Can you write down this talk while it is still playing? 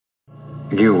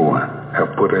You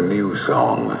have put a new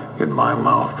song in my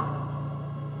mouth,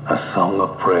 a song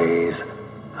of praise,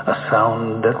 a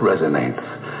sound that resonates,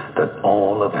 that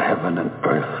all of heaven and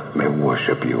earth may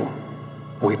worship you.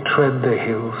 We tread the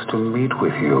hills to meet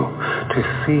with you, to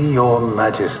see your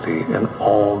majesty in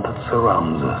all that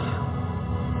surrounds us.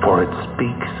 For it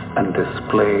speaks and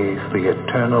displays the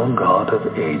eternal God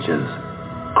of ages,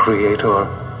 Creator,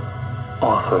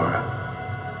 Author,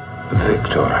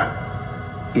 Victor.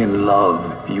 In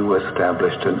love, you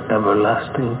established an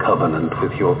everlasting covenant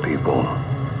with your people,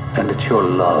 and it's your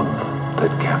love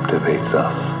that captivates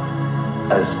us.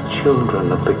 As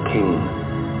children of the King,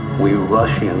 we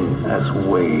rush in as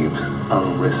waves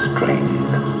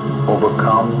unrestrained,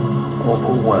 overcome,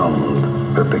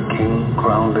 overwhelmed, that the King,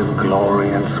 crowned in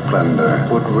glory and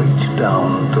splendor, would reach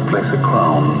down to place a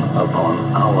crown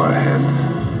upon our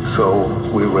heads. So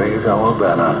we raise our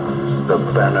banner, the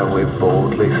banner we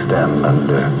boldly stand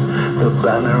under, the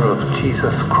banner of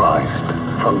Jesus Christ.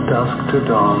 From dusk to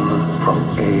dawn,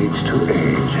 from age to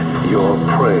age, your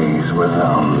praise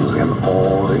resounds in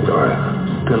all the earth.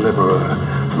 Deliverer,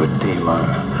 Redeemer,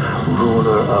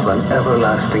 ruler of an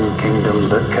everlasting kingdom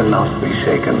that cannot be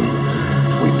shaken.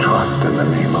 We trust in the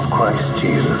name of Christ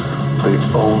Jesus, the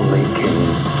only King,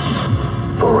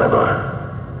 forever.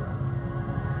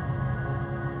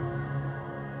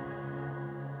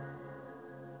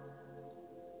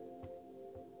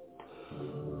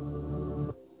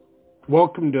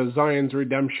 Welcome to Zion's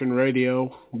Redemption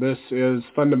Radio. This is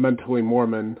Fundamentally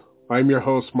Mormon. I'm your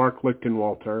host, Mark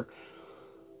Lichtenwalter.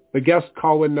 The guest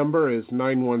call-in number is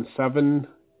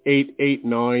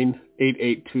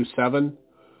 917-889-8827.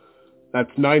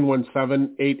 That's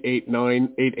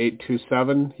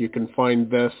 917-889-8827. You can find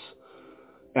this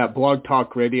at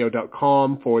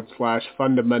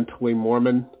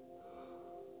blogtalkradio.com/fundamentallymormon.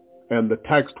 And the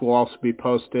text will also be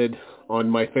posted on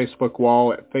my Facebook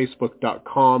wall at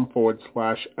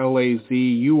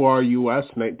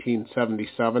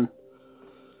facebook.com/LAZURUS1977.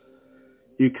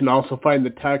 You can also find the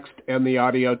text and the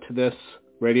audio to this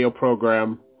radio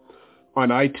program on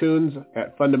iTunes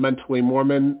at Fundamentally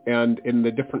Mormon and in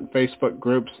the different Facebook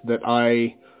groups that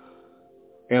I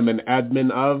am an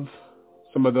admin of.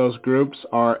 Some of those groups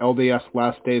are LDS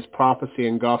Last Days Prophecy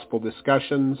and Gospel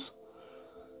Discussions,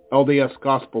 LDS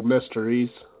Gospel Mysteries,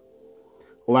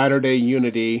 Latter-day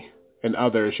Unity, and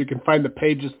others. You can find the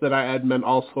pages that I admin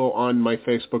also on my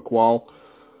Facebook wall.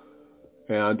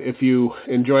 And if you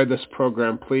enjoy this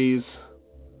program, please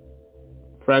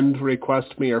friend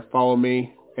request me or follow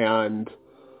me and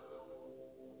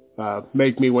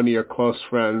make me one of your close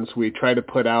friends. We try to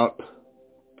put out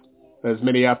as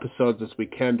many episodes as we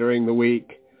can during the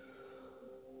week.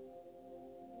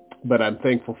 But I'm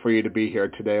thankful for you to be here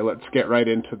today. Let's get right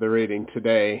into the reading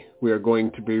today. We are going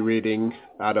to be reading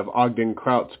out of Ogden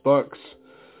Kraut's books.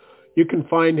 You can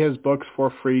find his books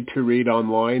for free to read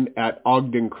online at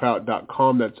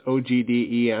ogdenkraut.com. That's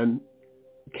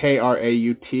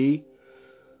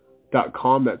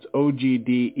OGDENKRAUT.com. That's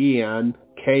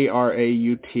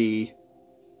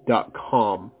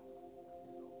OGDENKRAUT.com.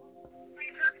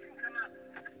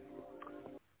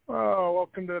 Oh,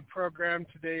 welcome to the program.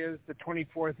 Today is the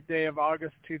 24th day of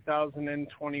August,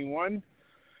 2021.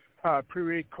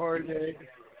 Pre-recorded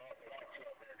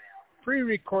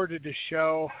a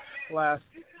show last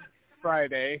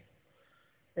Friday,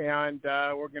 and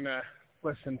we're going to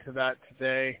listen to that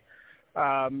today.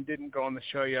 Didn't go on the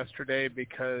show yesterday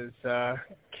because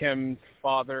Kim's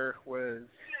father was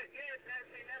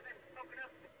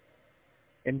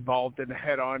involved in a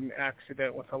head-on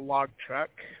accident with a log truck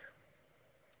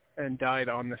and died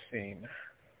on the scene.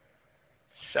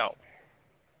 So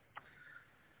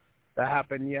that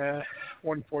happened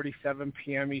 1:47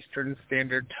 p.m. Eastern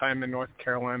Standard Time in North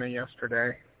Carolina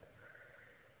yesterday.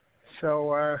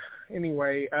 So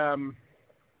anyway,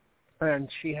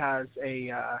 and she has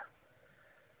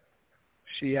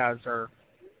her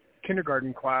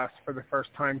kindergarten class for the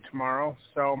first time tomorrow.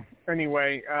 So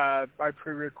anyway, I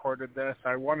pre-recorded this.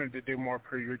 I wanted to do more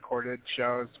pre-recorded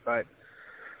shows, but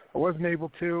I wasn't able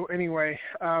to. Anyway,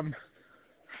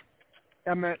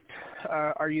 Emmett,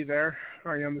 are you there?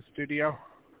 Are you in the studio?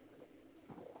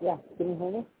 Yeah, can you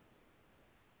hear me?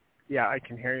 Yeah, I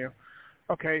can hear you.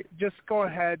 Okay, just go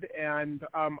ahead and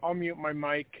I'll mute my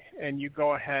mic and you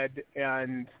go ahead,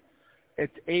 and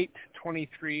it's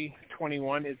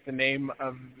 8:23:21 is the name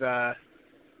of the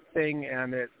thing,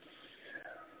 and it's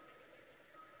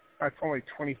only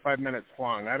 25 minutes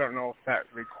long. I don't know if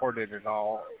that recorded at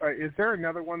all. Is there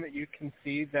another one that you can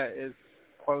see that is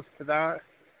close to that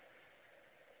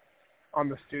on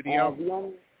the studio?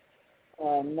 No,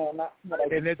 not that I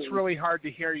can And it's see. really hard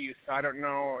to hear you, so I don't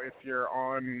know if you're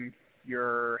on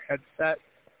your headset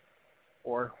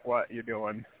or what you're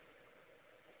doing.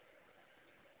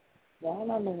 Yeah,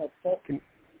 I'm on my headset.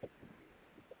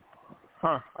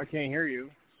 I can't hear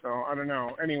you, so I don't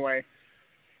know. Anyway,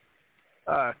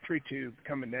 tree tube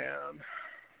coming down.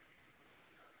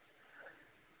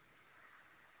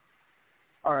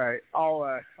 All right,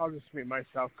 I'll just mute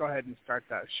myself. Go ahead and start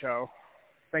that show.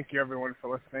 Thank you, everyone,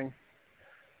 for listening.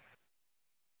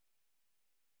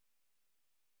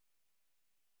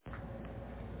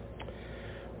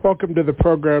 Welcome to the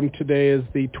program. Today is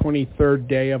the 23rd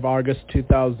day of August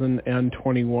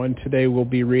 2021. Today we'll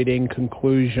be reading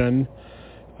conclusion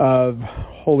of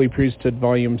Holy Priesthood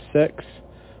Volume 6.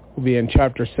 We'll be in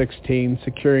Chapter 16,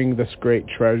 Securing This Great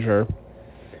Treasure.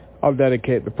 I'll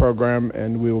dedicate the program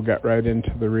and we will get right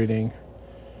into the reading.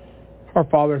 Our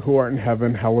Father who art in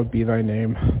heaven, hallowed be thy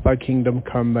name. Thy kingdom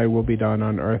come, thy will be done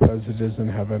on earth as it is in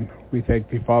heaven. We thank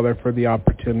thee, Father, for the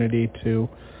opportunity to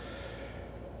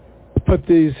put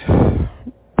these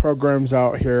programs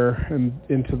out here and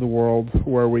into the world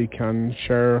where we can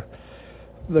share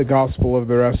the gospel of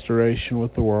the restoration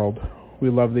with the world. We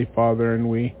love thee, Father, and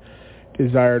we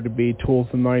desire to be tools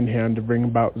in thine hand to bring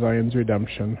about Zion's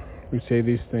redemption. We say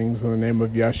these things in the name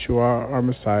of Yeshua, our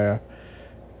Messiah,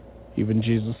 even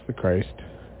Jesus the Christ.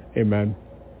 Amen.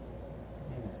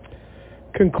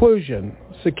 Conclusion.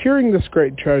 Securing This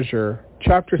Great Treasure,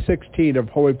 Chapter 16 of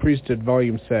Holy Priesthood,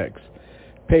 Volume 6,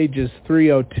 pages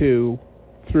 302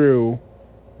 through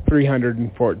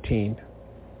 314.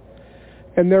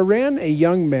 And there ran a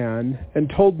young man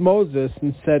and told Moses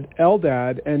and said,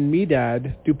 Eldad and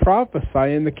Medad do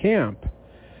prophesy in the camp.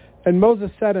 And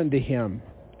Moses said unto him,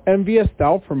 Enviest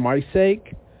thou for my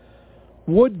sake?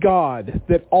 Would God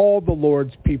that all the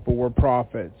Lord's people were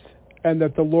prophets, and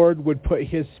that the Lord would put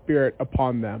his spirit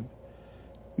upon them.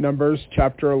 Numbers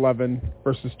chapter 11,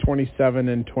 verses 27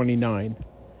 and 29.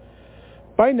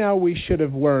 By now we should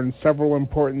have learned several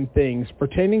important things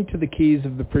pertaining to the keys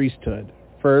of the priesthood.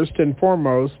 First and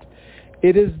foremost,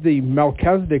 it is the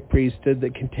Melchizedek priesthood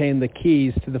that contained the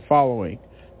keys to the following.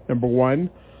 Number 1,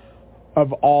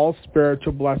 of all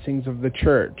spiritual blessings of the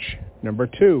church. Number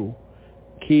 2,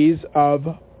 keys of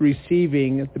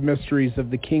receiving the mysteries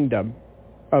of the kingdom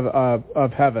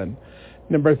of heaven.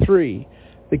 Number 3,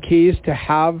 the keys to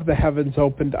have the heavens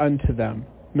opened unto them.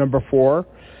 Number 4,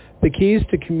 the keys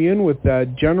to commune with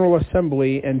the General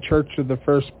Assembly and Church of the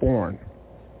Firstborn.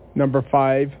 Number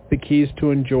 5, the keys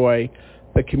to enjoy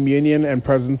the communion and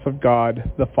presence of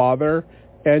God, the Father,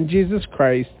 and Jesus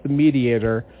Christ, the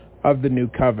mediator of the new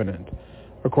covenant,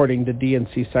 according to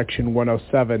D&C section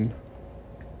 107,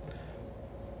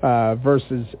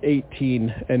 verses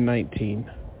 18 and 19.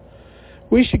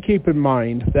 We should keep in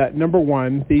mind that, number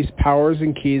 1, these powers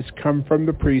and keys come from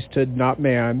the priesthood, not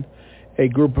man, a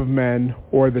group of men,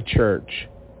 or the church.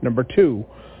 Number 2,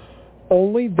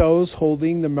 only those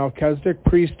holding the Melchizedek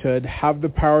priesthood have the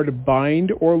power to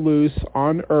bind or loose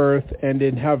on earth and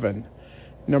in heaven.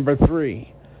 Number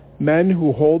 3, men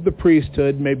who hold the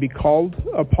priesthood may be called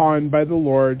upon by the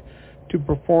Lord to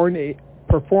perform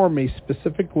a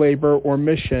specific labor or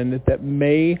mission that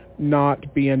may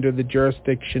not be under the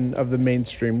jurisdiction of the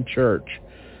mainstream church.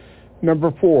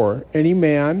 Number 4, any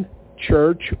man,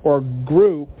 church, or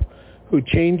group who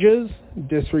changes,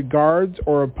 disregards,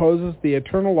 or opposes the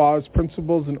eternal laws,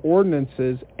 principles, and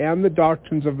ordinances and the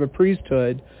doctrines of the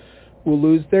priesthood will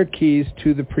lose their keys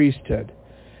to the priesthood,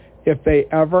 if they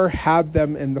ever had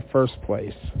them in the first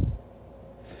place.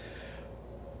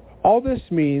 All this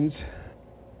means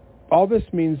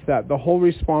that the whole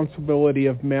responsibility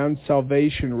of man's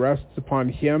salvation rests upon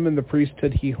him and the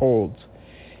priesthood he holds.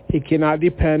 He cannot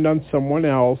depend on someone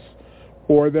else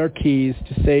or their keys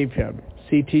to save him.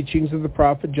 See Teachings of the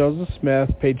Prophet Joseph Smith,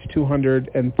 page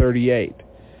 238.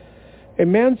 A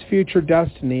man's future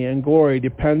destiny and glory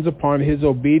depends upon his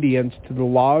obedience to the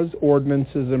laws,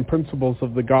 ordinances, and principles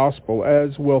of the gospel,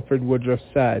 as Wilfred Woodruff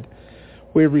said.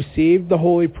 We have received the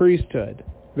holy priesthood.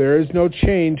 There is no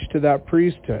change to that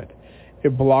priesthood.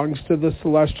 It belongs to the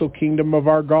celestial kingdom of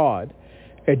our God.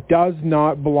 It does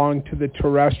not belong to the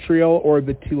terrestrial or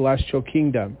the telestial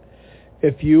kingdom.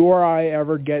 If you or I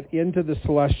ever get into the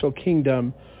celestial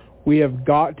kingdom, we have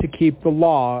got to keep the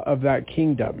law of that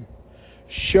kingdom.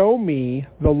 Show me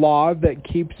the law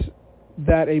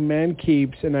that a man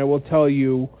keeps, and I will tell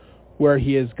you where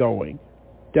he is going.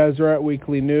 Deseret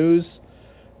Weekly News,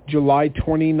 July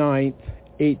 29th,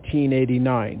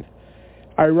 1889.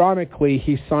 Ironically,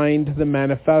 he signed the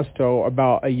manifesto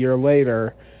about a year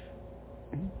later,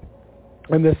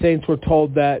 and the saints were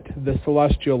told that the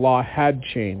celestial law had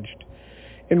changed.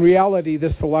 In reality,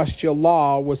 the celestial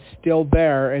law was still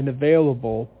there and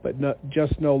available, but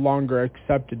just no longer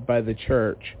accepted by the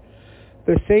church.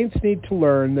 The saints need to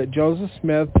learn that Joseph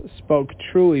Smith spoke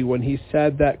truly when he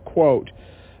said that, quote,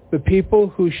 the people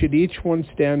who should each one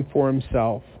stand for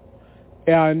himself,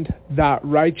 and that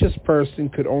righteous person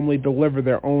could only deliver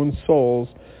their own souls,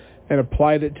 and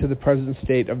applied it to the present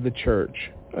state of the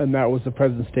church. And that was the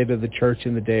present state of the church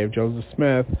in the day of Joseph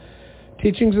Smith.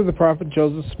 Teachings of the Prophet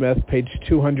Joseph Smith, page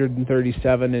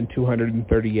 237 and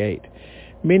 238.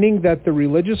 Meaning that the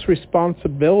religious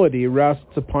responsibility rests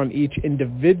upon each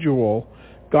individual.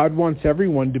 God wants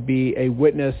everyone to be a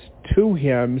witness to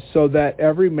him so that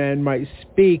every man might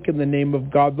speak in the name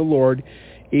of God the Lord,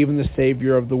 even the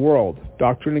Savior of the world.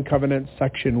 Doctrine and Covenants,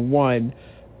 section 1,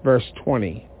 verse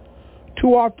 20.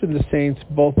 Too often the saints,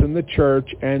 both in the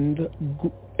church and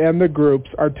the groups,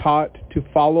 are taught to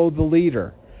follow the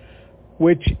leader,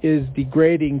 which is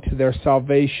degrading to their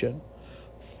salvation.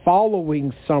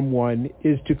 Following someone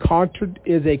is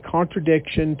a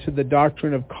contradiction to the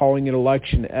doctrine of calling an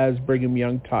election, as Brigham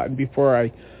Young taught. And before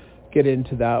I get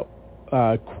into that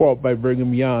quote by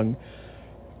Brigham Young,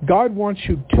 God wants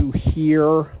you to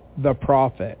hear the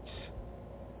prophets,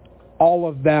 all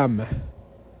of them,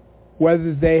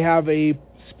 whether they have a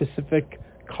specific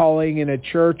calling in a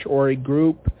church or a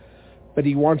group, but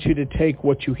he wants you to take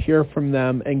what you hear from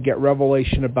them and get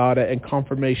revelation about it and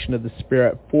confirmation of the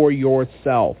Spirit for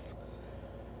yourself.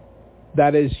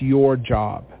 That is your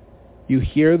job. You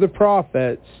hear the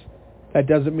prophets. That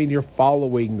doesn't mean you're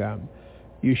following them.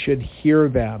 You should hear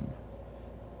them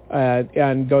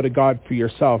and go to God for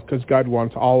yourself, because God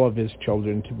wants all of his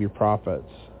children to be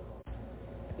prophets.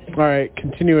 All right,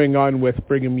 continuing on with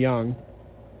Brigham Young.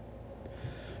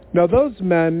 Now those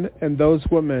men or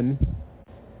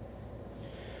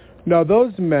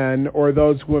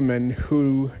those women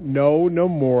who know no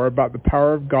more about the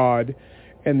power of God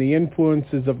and the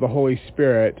influences of the Holy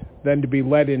Spirit than to be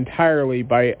led entirely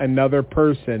by another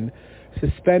person,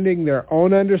 suspending their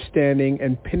own understanding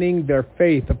and pinning their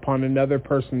faith upon another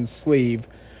person's sleeve,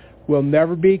 will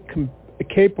never be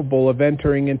capable of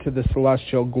entering into the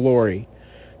celestial glory.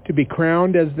 To be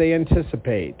crowned as they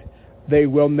anticipate, they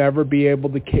will never be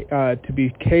able to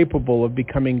be capable of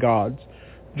becoming gods.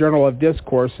 Journal of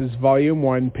Discourses, Volume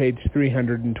 1, page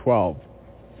 312.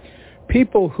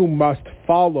 People who must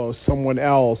follow someone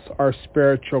else are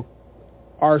spiritual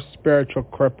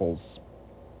cripples.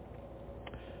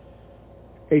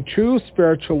 A true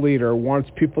spiritual leader wants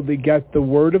people to get the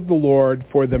word of the Lord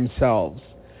for themselves.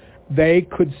 They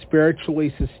could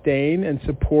spiritually sustain and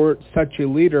support such a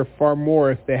leader far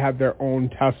more if they had their own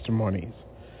testimonies.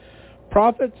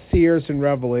 Prophets, seers, and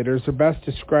revelators are best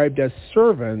described as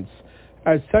servants,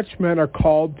 as such men are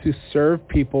called to serve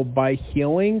people by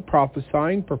healing,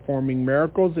 prophesying, performing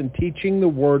miracles, and teaching the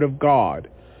Word of God.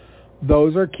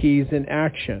 Those are keys in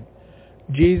action.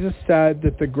 Jesus said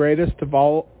that the greatest of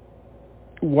all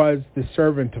was the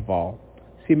servant of all.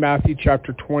 See Matthew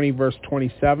chapter 20, verse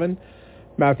 27,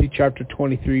 Matthew chapter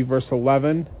 23, verse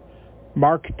 11,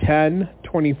 Mark 10,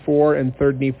 24, and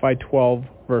 3 Nephi 12,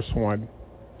 verse 1.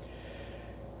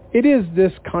 It is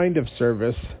this kind of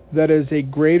service that is a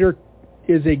greater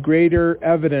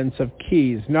evidence of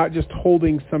keys, not just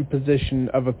holding some position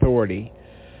of authority.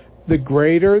 The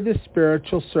greater the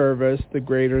spiritual service, the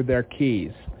greater their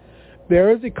keys.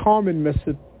 There is a common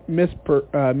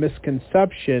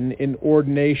misconception in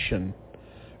ordination,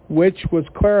 which was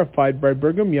clarified by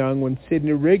Brigham Young when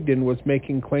Sidney Rigdon was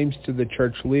making claims to the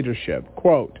church leadership.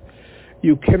 Quote,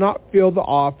 "You cannot fill the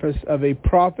office of a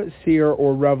prophet, seer,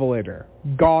 or revelator.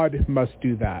 God must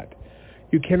do that.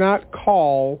 You cannot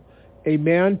call a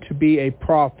man to be a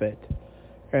prophet."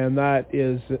 And that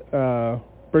is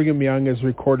Brigham Young is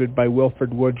recorded by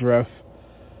Wilford Woodruff,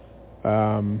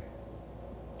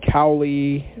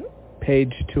 Cowley,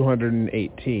 page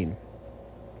 218.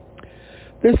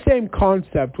 This same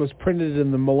concept was printed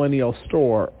in the Millennial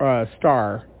Star.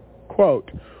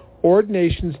 Quote,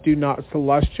 "Ordinations do not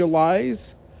celestialize,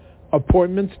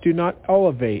 appointments do not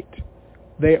elevate.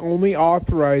 They only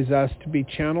authorize us to be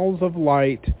channels of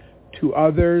light to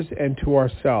others and to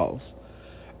ourselves.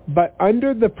 But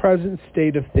under the present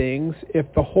state of things,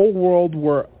 if the whole world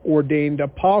were ordained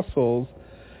apostles,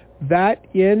 that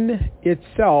in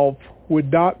itself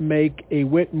would not make it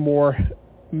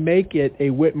a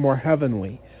whit more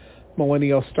heavenly."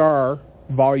 Millennial Star,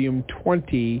 volume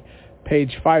 20,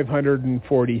 page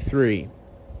 543.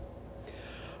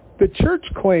 The church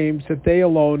claims that they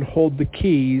alone hold the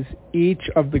keys. Each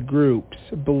of the groups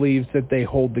believes that they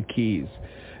hold the keys.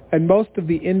 And most of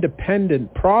the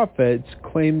independent prophets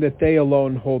claim that they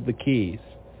alone hold the keys.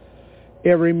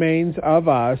 It remains of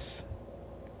us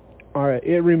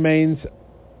It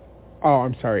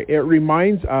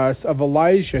reminds us of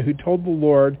Elijah, who told the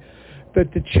Lord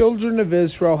that the children of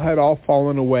Israel had all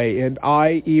fallen away, and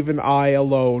even I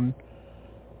alone,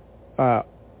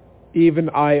 even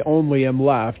I only am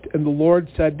left. And the Lord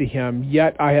said to him,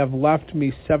 Yet I have left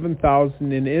me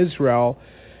 7,000 in Israel,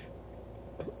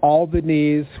 all the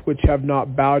knees which have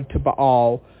not bowed to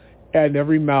Baal, and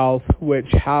every mouth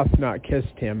which hath not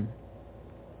kissed him.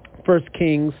 1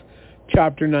 Kings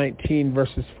chapter 19,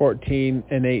 verses 14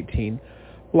 and 18.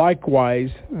 Likewise,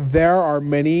 there are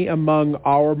many among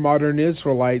our modern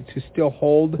Israelites who still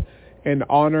hold and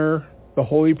honor the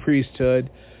holy priesthood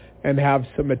and have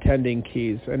some attending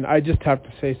keys. And I just have to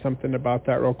say something about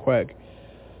that real quick.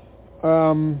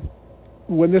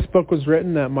 When this book was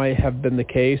written, that might have been the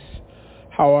case.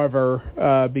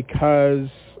 However, because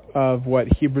of what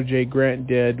Heber J. Grant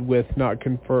did with not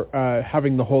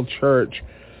having the whole church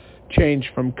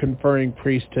change from conferring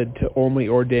priesthood to only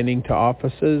ordaining to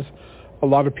offices, a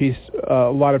lot of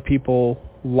people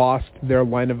lost their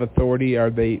line of authority, or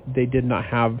they did not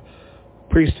have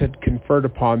priesthood conferred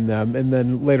upon them. And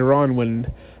then later on,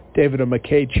 when David O.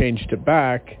 McKay changed it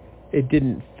back, it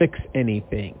didn't fix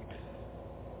anything.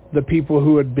 The people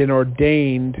who had been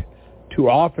ordained to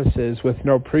offices with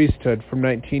no priesthood from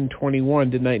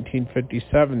 1921 to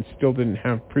 1957 still didn't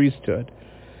have priesthood.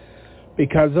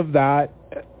 Because of that,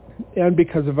 and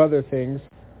because of other things,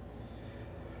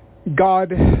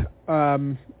 God,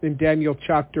 in Daniel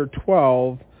chapter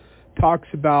 12, talks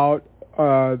about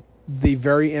the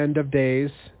very end of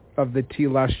days of the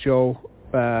telestial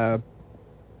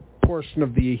portion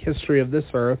of the history of this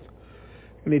earth.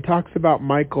 And he talks about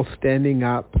Michael standing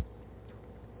up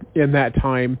in that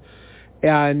time.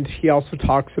 And he also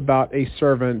talks about a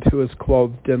servant who is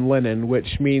clothed in linen,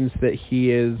 which means that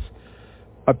he is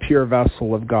a pure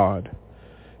vessel of God.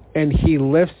 And he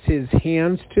lifts his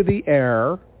hands to the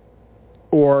air,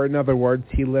 or in other words,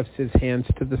 he lifts his hands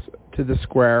to the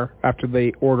square after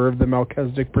the order of the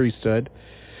Melchizedek priesthood,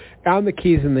 and the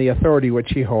keys and the authority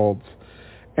which he holds.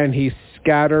 And he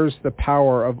scatters the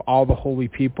power of all the holy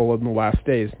people in the last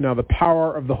days. Now, the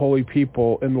power of the holy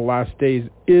people in the last days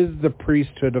is the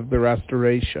priesthood of the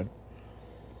restoration.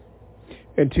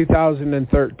 In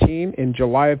 2013, in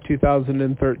July of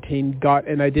 2013, God,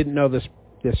 and I didn't know this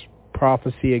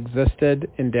prophecy existed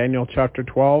in Daniel chapter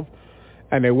 12,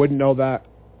 and I wouldn't know that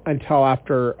until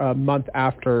after a month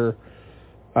after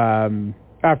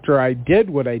I did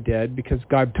what I did, because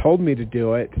God told me to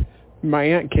do it. My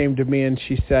aunt came to me and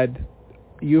she said,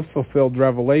 "You fulfilled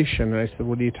Revelation." And I said,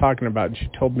 "What are you talking about?" And she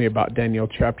told me about Daniel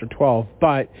chapter 12.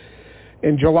 But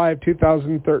in July of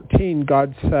 2013,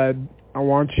 God said, "I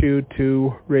want you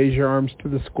to raise your arms to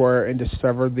the square and to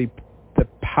sever the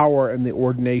power and the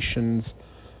ordinations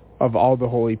of all the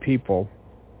holy people,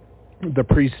 the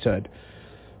priesthood."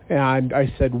 And I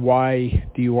said, "Why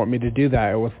do you want me to do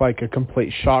that?" It was like a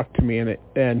complete shock to me.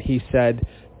 And he said,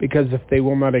 "Because if they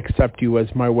will not accept you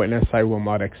as my witness, I will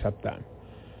not accept them."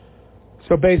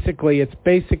 So basically, it's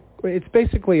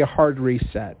basically a hard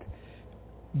reset.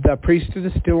 The priesthood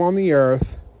is still on the earth,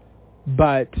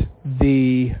 but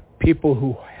the people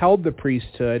who held the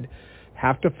priesthood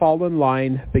have to fall in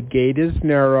line. The gate is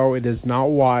narrow; it is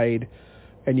not wide.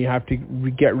 And you have to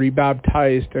get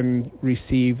rebaptized and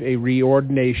receive a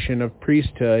reordination of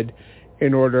priesthood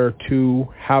in order to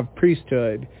have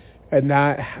priesthood. And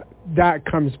that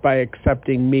comes by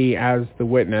accepting me as the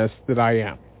witness that I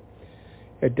am.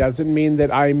 It doesn't mean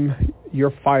that I'm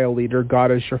your file leader. God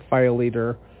is your file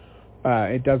leader.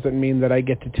 It doesn't mean that I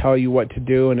get to tell you what to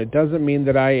do. And it doesn't mean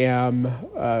that I am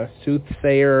a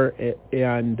soothsayer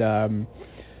and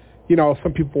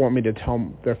some people want me to tell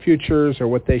them their futures or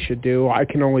what they should do. I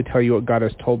can only tell you what God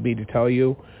has told me to tell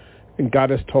you. And God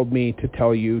has told me to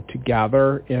tell you to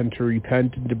gather and to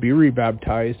repent and to be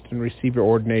rebaptized and receive your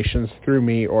ordinations through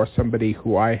me or somebody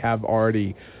who I have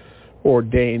already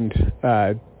ordained.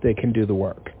 They can do the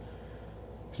work.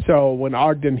 So when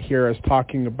Ogden here is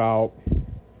talking about,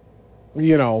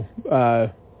 there's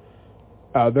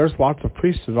lots of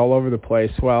priesthood all over the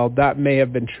place. Well, that may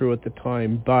have been true at the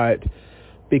time, but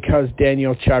because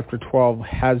Daniel chapter 12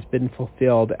 has been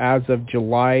fulfilled as of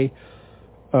July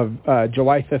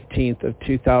 15th of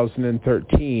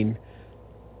 2013,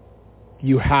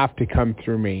 you have to come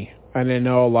through me. And I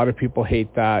know a lot of people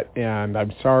hate that, and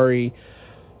I'm sorry.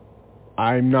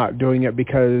 I'm not doing it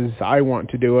because I want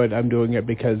to do it. I'm doing it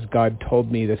because God told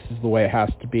me this is the way it has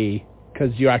to be,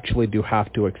 because you actually do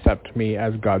have to accept me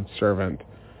as God's servant.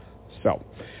 So,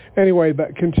 anyway,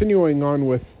 but continuing on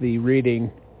with the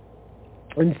reading,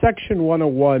 in section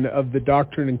 101 of the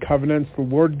Doctrine and Covenants, the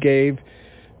Lord gave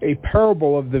a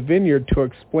parable of the vineyard to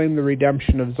explain the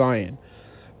redemption of Zion.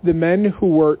 The men who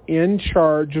were in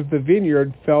charge of the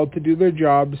vineyard failed to do their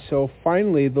job, so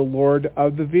finally the Lord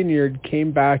of the vineyard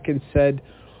came back and said,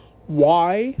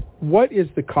 "Why? What is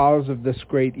the cause of this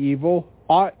great evil?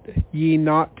 Ought ye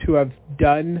not to have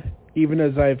done even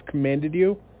as I have commanded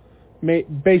you?"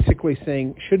 Basically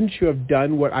saying, shouldn't you have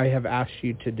done what I have asked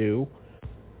you to do?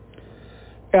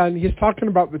 And he's talking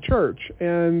about the church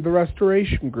and the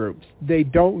restoration groups. They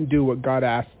don't do what God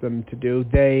asked them to do.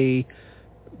 They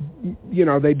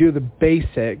do the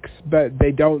basics, but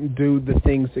they don't do the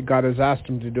things that God has asked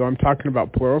them to do. I'm talking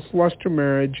about plural celestial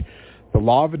marriage, the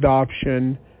law of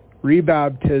adoption,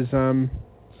 rebaptism,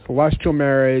 celestial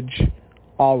marriage,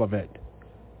 all of it.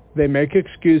 They make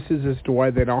excuses as to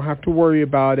why they don't have to worry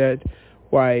about it,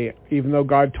 why even though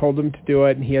God told them to do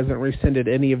it and he hasn't rescinded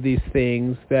any of these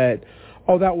things, that,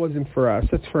 that wasn't for us,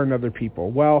 it's for another people.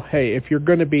 Well, hey, if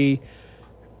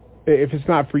it's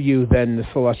not for you, then the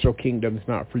celestial kingdom is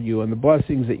not for you. And the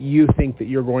blessings that you think that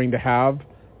you're going to have,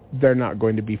 they're not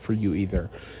going to be for you either.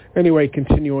 Anyway,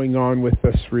 continuing on with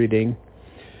this reading.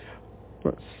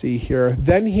 Let's see here.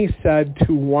 Then he said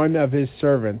to one of his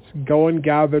servants, "Go and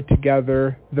gather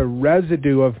together the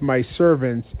residue of my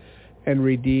servants and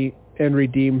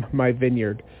redeem my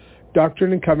vineyard."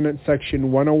 Doctrine and Covenants,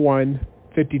 section 101,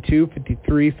 52,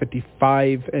 53,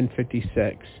 55, and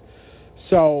 56.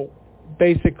 So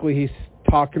basically he's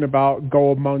talking about go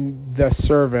among the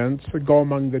servants, go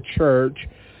among the church,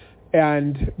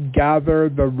 and gather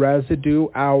the residue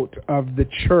out of the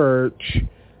church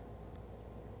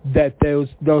that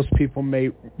those people may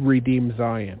redeem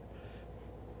Zion.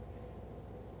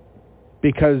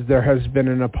 Because there has been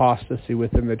an apostasy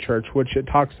within the church, which it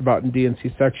talks about in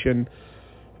D&C section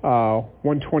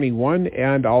 121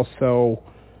 and also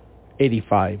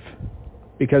 85.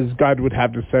 Because God would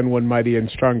have to send one mighty and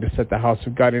strong to set the house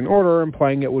of God in order,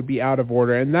 implying it would be out of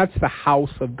order. And that's the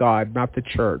house of God, not the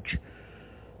church.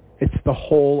 It's the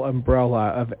whole umbrella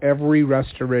of every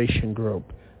restoration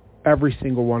group. Every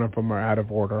single one of them are out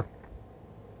of order.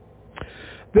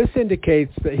 This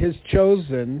indicates that his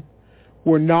chosen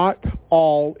were not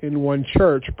all in one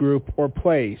church, group, or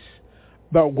place,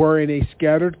 but were in a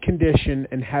scattered condition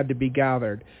and had to be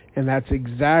gathered. And that's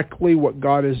exactly what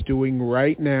God is doing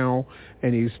right now.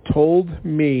 And he's told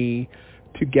me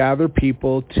to gather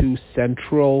people to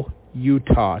central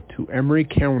Utah, to Emery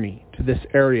County, to this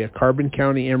area, Carbon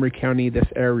County, Emery County, this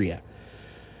area.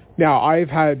 Now, I've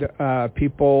had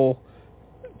people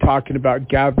talking about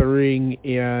gathering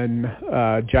in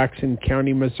Jackson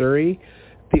County, Missouri.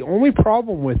 The only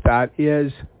problem with that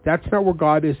is that's not where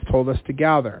God has told us to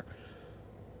gather.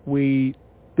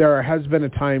 There has been a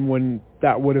time when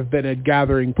that would have been a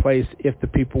gathering place if the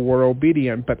people were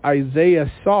obedient. But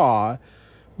Isaiah saw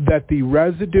that the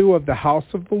residue of the house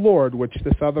of the Lord, which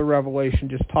this other revelation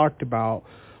just talked about,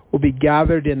 will be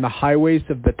gathered in the highways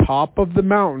of the top of the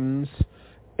mountains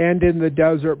and in the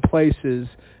desert places.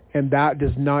 And that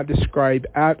does not describe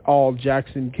at all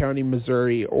Jackson County,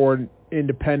 Missouri, or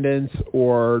Independence,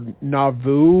 or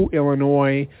Nauvoo,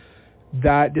 Illinois.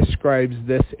 That describes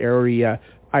this area.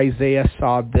 Isaiah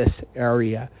saw this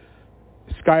area.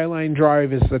 Skyline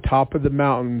Drive is the top of the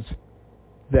mountains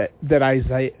that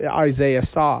Isaiah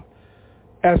saw.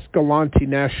 Escalante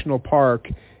National Park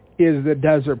is the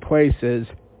desert places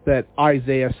that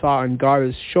Isaiah saw, and God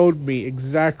has showed me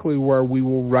exactly where we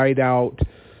will ride out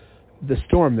the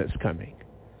storm that's coming.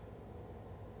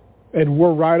 And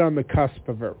we're right on the cusp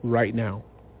of it right now.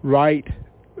 Right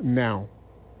now.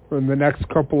 In the next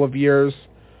couple of years,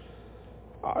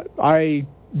 I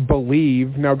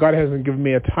believe, now God hasn't given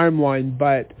me a timeline,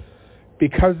 but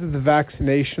because of the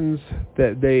vaccinations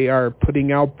that they are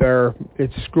putting out there,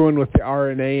 it's screwing with the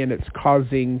RNA and it's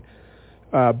causing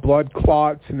blood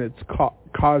clots, and it's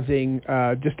causing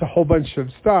just a whole bunch of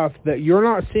stuff that you're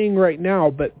not seeing right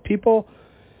now. But people,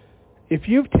 if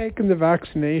you've taken the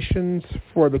vaccinations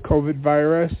for the COVID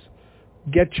virus,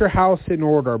 get your house in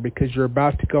order because you're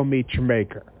about to go meet your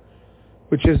maker,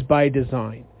 which is by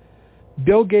design.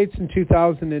 Bill Gates in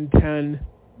 2010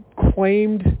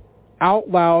 claimed out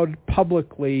loud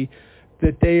publicly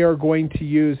that they are going to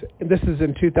use, and this is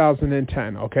in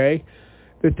 2010, okay,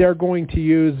 that they're going to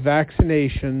use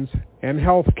vaccinations and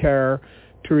health care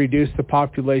to reduce the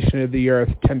population of the earth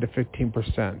 10 to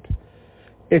 15%.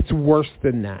 It's worse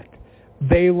than that.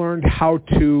 They learned how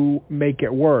to make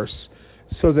it worse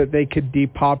so that they could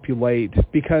depopulate,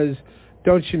 because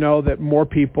don't you know that more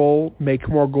people make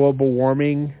more global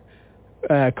warming,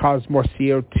 cause more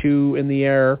CO2 in the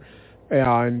air,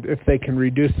 and if they can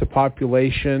reduce the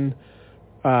population,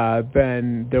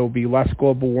 then there will be less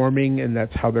global warming, and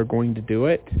that's how they're going to do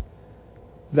it.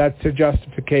 That's their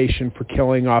justification for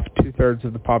killing off 2/3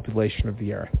 of the population of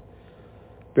the earth.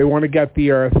 They want to get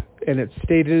the earth, and it's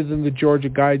stated in the Georgia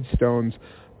Guidestones,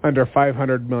 under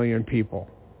 500 million people.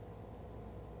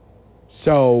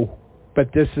 So,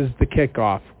 but this is the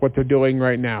kickoff, what they're doing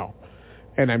right now.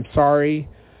 And I'm sorry.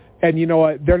 And you know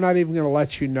what? They're not even going to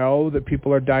let you know that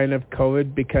people are dying of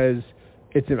COVID because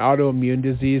it's an autoimmune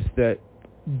disease that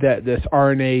this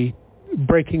RNA,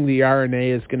 breaking the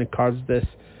RNA is going to cause this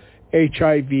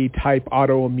HIV-type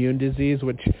autoimmune disease,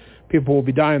 which people will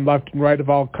be dying left and right of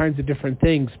all kinds of different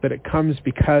things, but it comes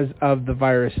because of the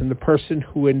virus. And the person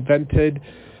who invented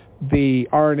the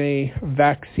RNA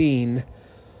vaccine,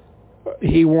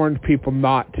 he warned people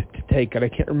not to take it. I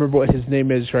can't remember what his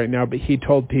name is right now, but he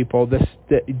told people that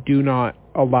do not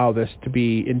allow this to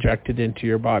be injected into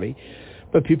your body.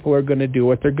 But people are going to do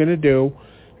what they're going to do.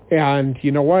 And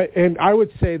you know what? And I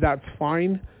would say that's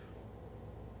fine,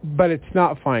 but it's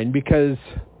not fine because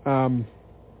I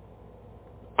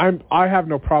have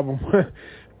no problem.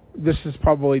 This is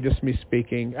probably just me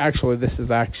speaking. Actually, this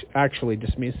is actually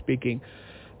just me speaking.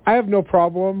 I have no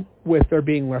problem with there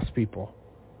being less people.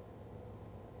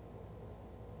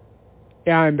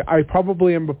 And I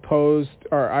probably am opposed,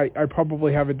 or I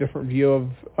probably have a different view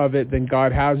of it than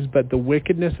God has, but the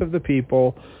wickedness of the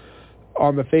people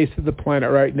on the face of the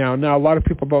planet right now. Now, a lot of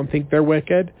people don't think they're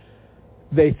wicked.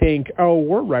 They think, oh,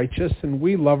 we're righteous, and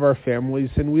we love our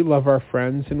families, and we love our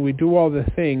friends, and we do all the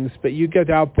things. But you get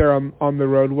out there on the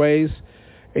roadways,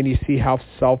 and you see how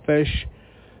selfish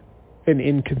and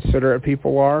inconsiderate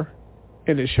people are,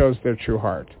 and it shows their true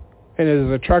heart. And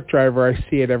as a truck driver, I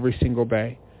see it every single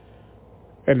day.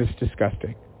 And it's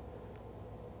disgusting.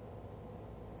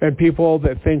 And people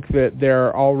that think that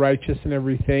they're all righteous and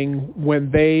everything, when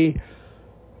they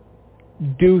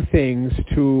do things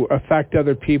to affect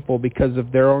other people because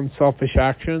of their own selfish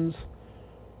actions,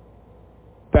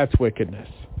 that's wickedness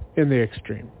in the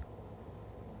extreme.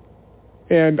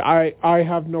 And I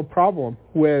have no problem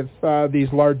with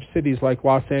these large cities like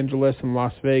Los Angeles and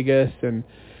Las Vegas and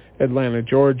Atlanta,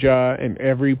 Georgia, and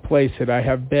every place that I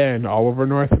have been all over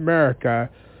North America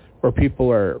where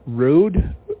people are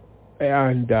rude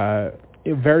and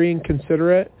very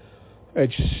inconsiderate.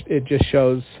 It just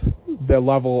shows the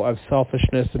level of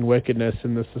selfishness and wickedness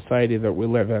in the society that we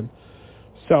live in.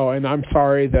 So, and I'm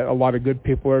sorry that a lot of good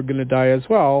people are going to die as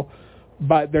well,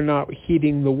 but they're not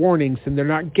heeding the warnings, and they're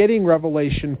not getting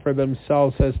revelation for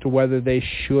themselves as to whether they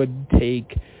should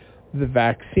take the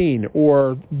vaccine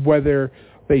or whether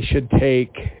they should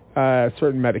take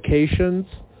certain medications,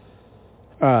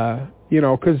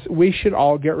 because we should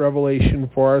all get revelation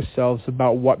for ourselves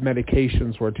about what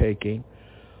medications we're taking.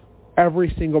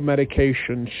 Every single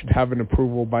medication should have an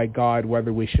approval by God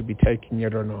whether we should be taking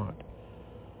it or not.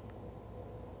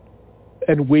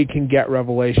 And we can get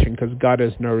revelation because God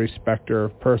is no respecter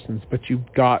of persons, but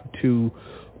you've got to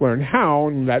learn how,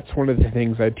 and that's one of the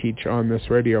things I teach on this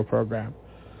radio program.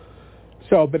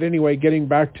 So, but anyway, getting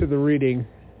back to the reading,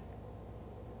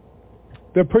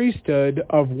 the priesthood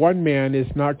of one man is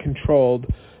not controlled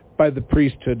by the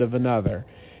priesthood of another,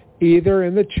 either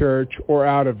in the church or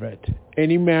out of it.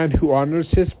 Any man who honors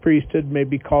his priesthood may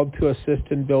be called to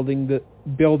assist in building the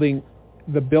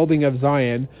building of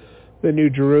Zion, the New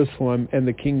Jerusalem, and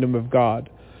the kingdom of God.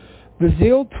 The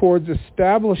zeal towards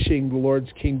establishing the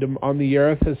Lord's kingdom on the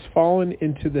earth has fallen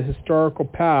into the historical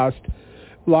past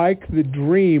like the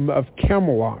dream of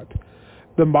Camelot.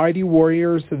 The mighty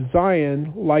warriors of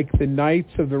Zion, like the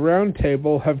knights of the Round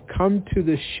Table, have come to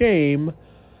the shame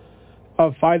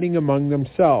of fighting among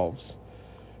themselves.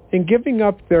 In giving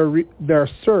up their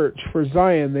search for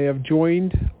Zion, they have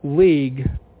joined league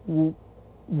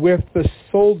with the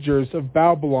soldiers of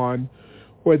Babylon,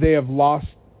 where they have lost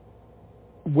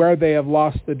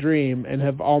the dream and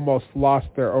have almost lost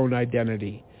their own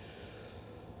identity.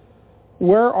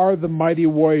 Where are the mighty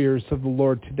warriors of the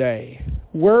Lord today?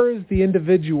 Where is the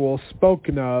individual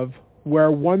spoken of where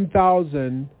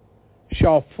 1,000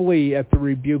 shall flee at the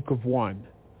rebuke of one?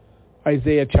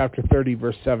 Isaiah chapter 30,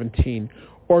 verse 17.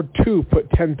 Or two put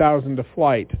 10,000 to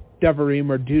flight. Devarim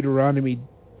or Deuteronomy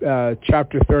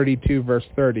chapter 32, verse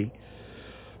 30.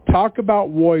 Talk about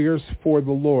warriors for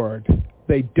the Lord.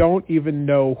 They don't even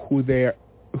know who they are.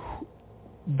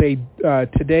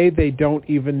 Today they don't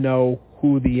even know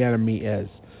who the enemy is.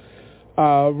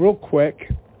 Real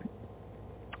quick,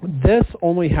 this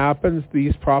only happens,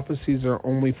 these prophecies are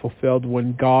only fulfilled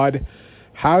when God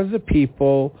has a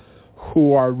people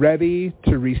who are ready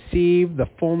to receive the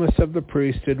fullness of the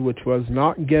priesthood, which was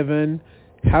not given,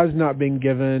 has not been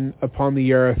given upon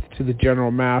the earth to the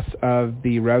general mass of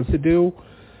the residue.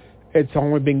 It's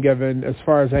only been given, as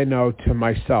far as I know, to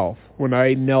myself. When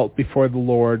I knelt before the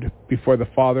Lord, before the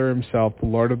Father himself, the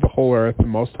Lord of the whole earth, the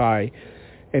Most High,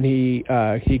 and he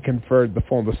conferred the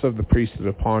fullness of the priesthood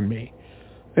upon me.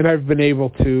 And I've been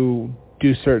able to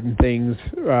do certain things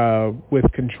with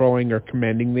controlling or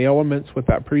commanding the elements with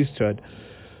that priesthood.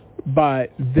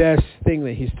 But this thing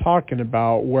that he's talking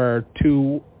about, where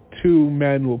two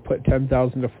men will put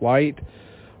 10,000 to flight,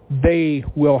 they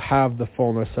will have the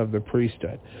fullness of the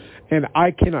priesthood. And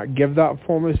I cannot give that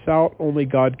fullness out. Only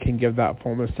God can give that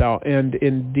fullness out. And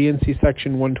in D&C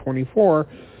section 124,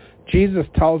 Jesus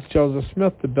tells Joseph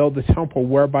Smith to build a temple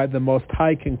whereby the Most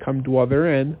High can come dwell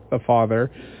therein, the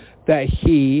Father, that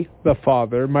he, the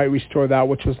Father, might restore that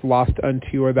which was lost unto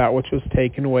you, or that which was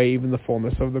taken away, even the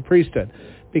fullness of the priesthood,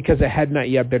 because it had not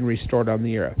yet been restored on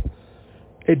the earth.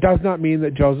 It does not mean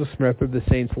that Joseph Smith or the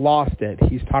saints lost it.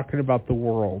 He's talking about the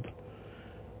world.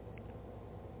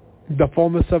 The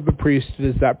fullness of the priesthood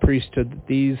is that priesthood that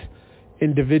these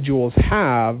individuals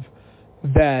have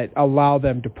that allow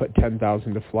them to put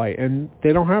 10,000 to flight, and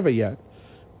they don't have it yet.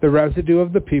 The residue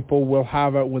of the people will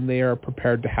have it when they are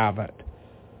prepared to have it.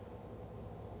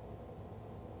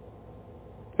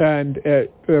 And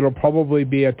it'll probably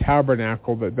be a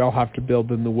tabernacle that they'll have to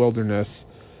build in the wilderness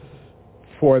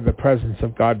for the presence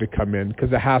of God to come in, because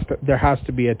there has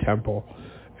to be a temple.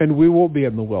 And we will be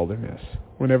in the wilderness.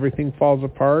 When everything falls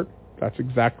apart, that's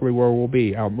exactly where we'll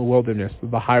be, out in the wilderness.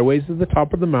 The highways at the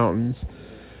top of the mountains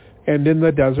and in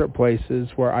the desert places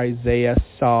where Isaiah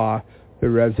saw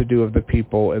the residue of the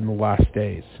people in the last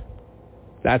days.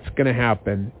 That's going to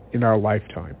happen in our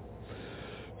lifetime.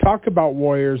 Talk about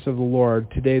warriors of the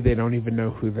Lord. Today they don't even know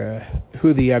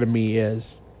who the enemy is.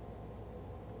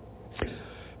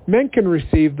 Men can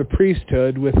receive the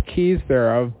priesthood with keys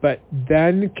thereof, but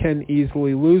then can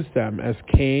easily lose them, as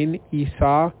Cain,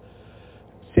 Esau,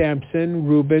 Samson,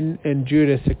 Reuben, and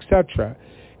Judas, etc.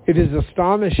 It is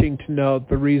astonishing to note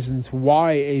the reasons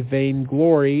why a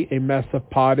vainglory, a mess of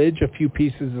pottage, a few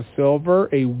pieces of silver,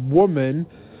 a woman,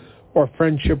 or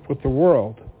friendship with the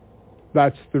world.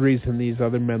 That's the reason these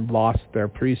other men lost their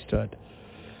priesthood.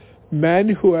 Men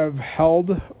who have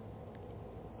the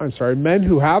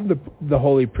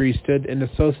holy priesthood and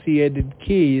associated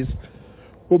keys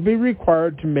will be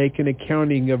required to make an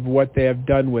accounting of what they have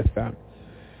done with them.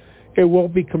 It will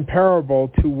be comparable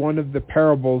to one of the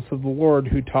parables of the Lord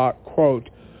who taught, quote,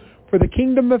 "For the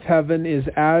kingdom of heaven is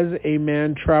as a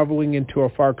man traveling into a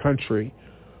far country,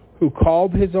 who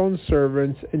called his own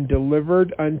servants and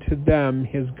delivered unto them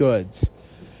his goods.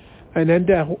 And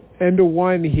unto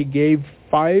one he gave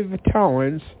 5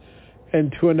 talents,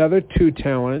 and to another 2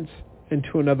 talents, and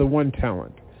to another 1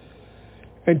 talent,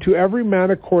 and to every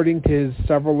man according to his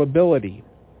several ability.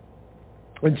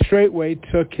 And straightway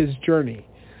took his journey.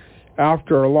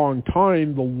 After a long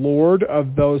time, the Lord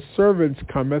of those servants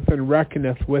cometh and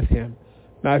reckoneth with him."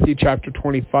 Matthew chapter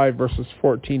 25, verses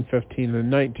 14, 15, and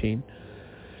 19.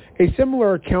 A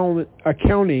similar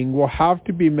accounting will have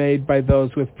to be made by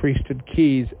those with priesthood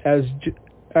keys, as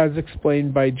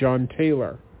explained by John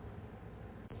Taylor.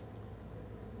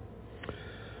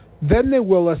 Then they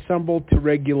will assemble to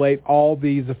regulate all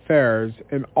these affairs,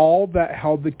 and all that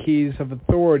held the keys of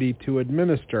authority to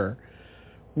administer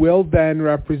will then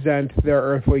represent their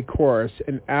earthly course.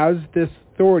 And as this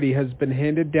authority has been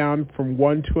handed down from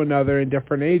one to another in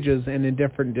different ages and in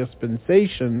different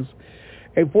dispensations,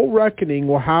 a full reckoning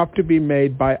will have to be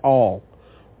made by all.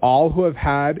 All who have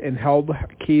had and held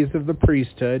keys of the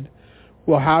priesthood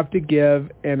will have to give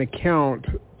an account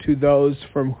to those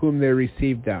from whom they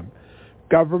received them.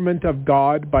 Government of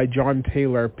God by John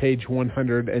Taylor, page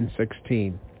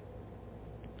 116.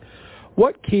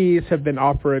 What keys have been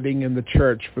operating in the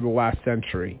church for the last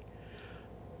century?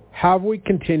 Have we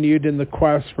continued in the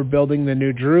quest for building the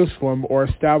New Jerusalem, or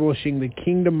establishing the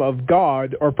kingdom of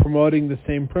God, or promoting the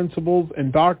same principles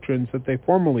and doctrines that they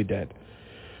formerly did?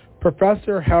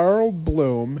 Professor Harold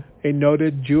Bloom, a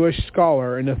noted Jewish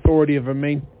scholar and authority of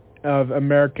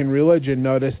American religion,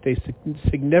 noticed a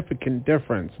significant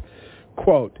difference.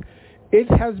 Quote, "It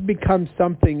has become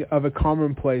something of a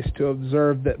commonplace to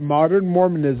observe that modern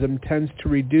Mormonism tends to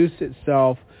reduce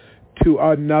itself to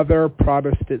another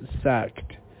Protestant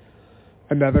sect,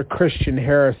 another Christian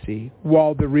heresy,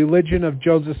 while the religion of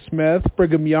Joseph Smith,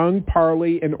 Brigham Young,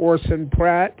 Parley, and Orson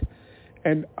Pratt,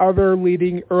 and other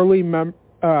leading early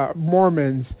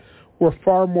Mormons were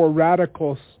far more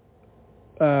radical.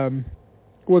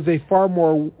 Was a far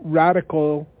more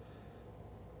radical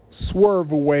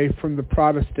swerve away from the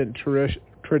Protestant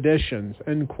traditions."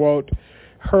 End quote.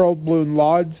 Harold Bloom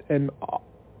Lodge and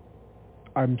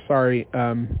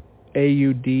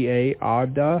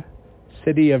Auda,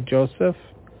 City of Joseph,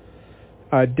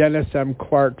 Dennis M.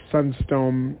 Clark,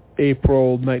 Sunstone,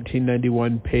 April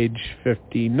 1991, page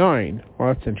 59.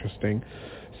 Well, that's interesting.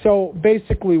 So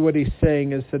basically what he's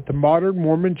saying is that the modern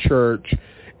Mormon church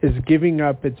is giving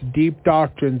up its deep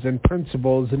doctrines and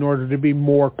principles in order to be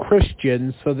more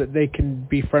Christian so that they can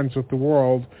be friends with the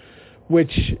world,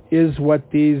 which is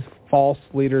what these false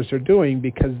leaders are doing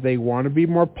because they want to be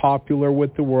more popular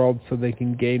with the world so they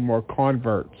can gain more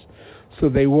converts. So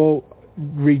they will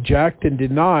reject and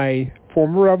deny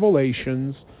former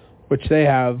revelations, which they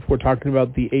have. We're talking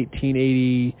about the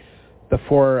 1880, the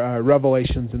four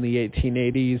revelations in the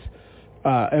 1880s,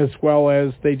 as well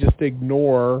as they just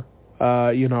ignore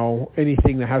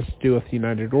anything that has to do with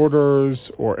United Orders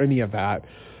or any of that.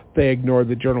 They ignore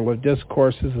the Journal of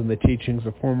Discourses and the teachings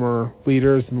of former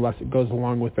leaders unless it goes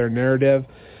along with their narrative.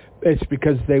 It's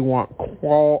because they want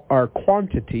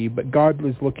quantity, but God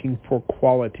is looking for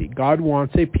quality. God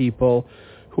wants a people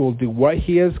who will do what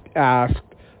he has asked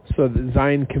so that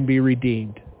Zion can be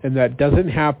redeemed. And that doesn't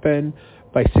happen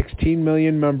by 16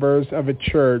 million members of a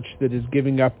church that is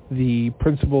giving up the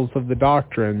principles of the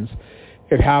doctrines.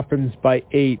 It happens by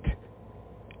eight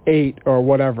or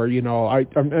whatever,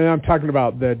 I'm talking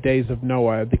about the days of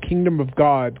Noah. The kingdom of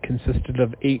God consisted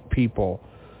of 8 people,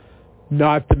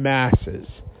 not the masses.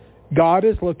 God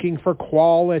is looking for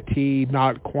quality,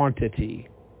 not quantity.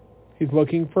 He's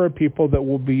looking for a people that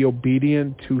will be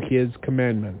obedient to his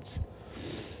commandments.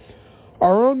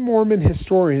 Our own Mormon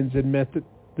historians admit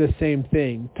the same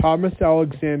thing. Thomas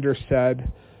Alexander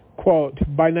said, quote,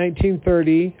 by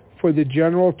 1930, for the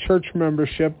general church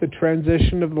membership, the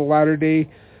transition of the Latter-day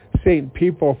Saint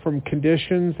people from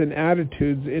conditions and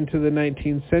attitudes into the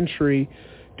 19th century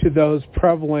to those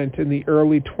prevalent in the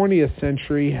early 20th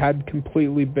century had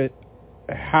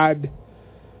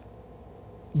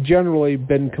generally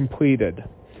been completed.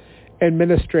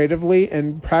 Administratively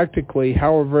and practically,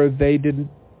 however, they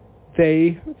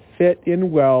fit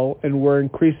in well and were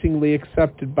increasingly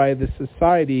accepted by the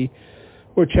society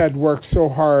which had worked so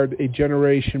hard a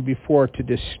generation before to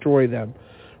destroy them.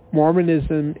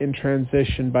 Mormonism in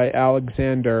Transition by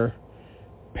Alexander,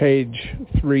 page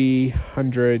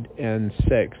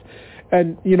 306.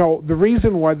 And, the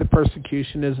reason why the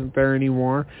persecution isn't there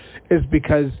anymore is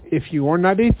because if you are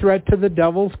not a threat to the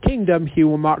devil's kingdom, he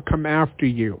will not come after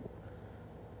you.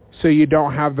 So you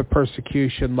don't have the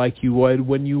persecution like you would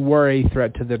when you were a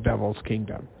threat to the devil's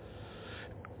kingdom.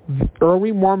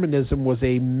 Early Mormonism was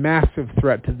a massive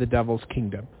threat to the devil's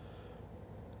kingdom.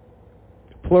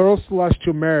 Plural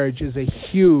celestial marriage is a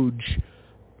huge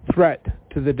threat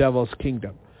to the devil's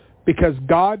kingdom because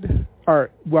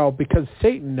because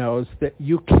Satan knows that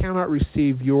you cannot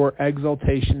receive your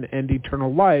exaltation and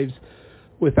eternal lives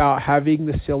without having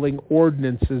the sealing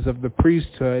ordinances of the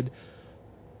priesthood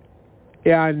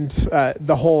and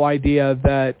the whole idea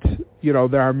that,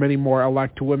 there are many more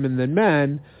elect women than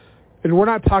men. And we're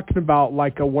not talking about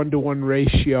like a 1-to-1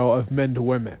 ratio of men to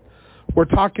women. We're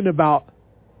talking about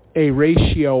a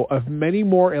ratio of many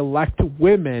more elect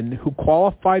women who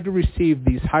qualify to receive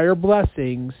these higher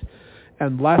blessings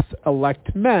and less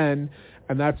elect men,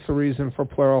 and that's the reason for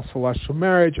plural celestial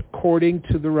marriage, according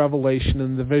to the revelation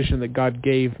and the vision that God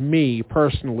gave me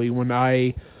personally when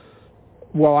I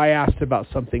asked about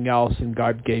something else, and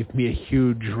God gave me a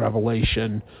huge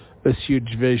revelation, this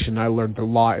huge vision. I learned a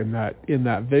lot in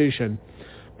that vision.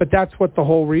 But that's what the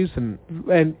whole reason,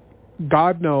 and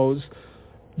God knows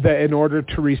that in order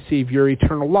to receive your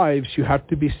eternal lives, you have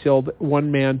to be sealed one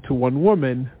man to one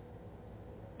woman.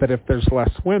 But if there's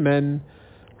less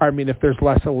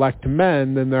elect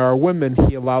men than there are women,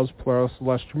 he allows plural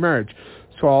celestial marriage.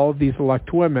 So all of these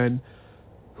elect women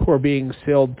who are being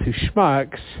sealed to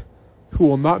schmucks who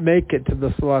will not make it to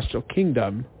the celestial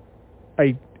kingdom,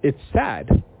 it's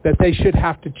sad that they should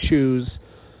have to choose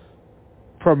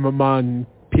from among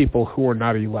people who are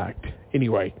not elect.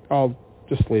 Anyway, I'll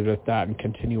just leave it at that and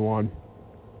continue on.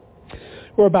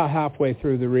 We're about halfway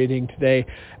through the reading today.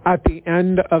 At the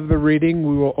end of the reading,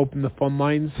 we will open the phone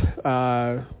lines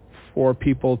for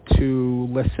people to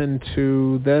listen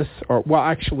to this.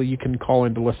 Actually, you can call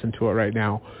in to listen to it right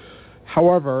now.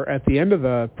 However, at the end of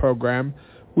the program,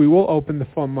 we will open the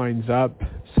phone lines up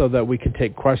so that we can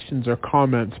take questions or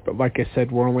comments. But like I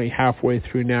said, we're only halfway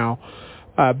through now.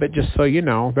 But just so you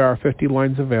know, there are 50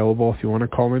 lines available. If you want to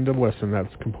call in to listen,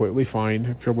 that's completely fine.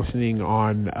 If you're listening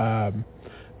on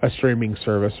a streaming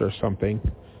service or something.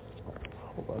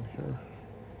 Hold on here.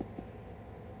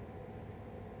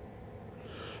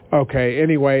 Okay,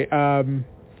 anyway,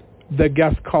 the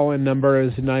guest call-in number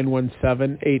is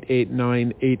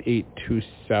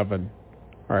 917-889-8827.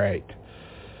 All right.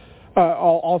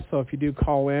 Also, if you do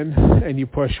call in and you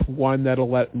push 1, that'll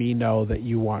let me know that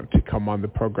you want to come on the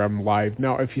program live.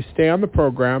 Now, if you stay on the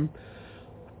program,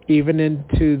 even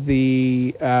into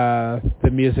the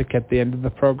music at the end of the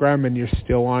program, and you're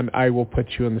still on, I will put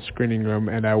you in the screening room,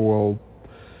 and I will,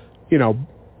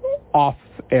 off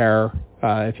air,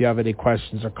 if you have any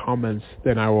questions or comments,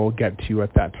 then I will get to you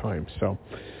at that time. So,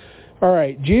 all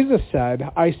right. Jesus said,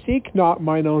 "I seek not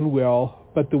mine own will,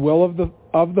 but the will of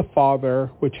the Father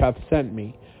which hath sent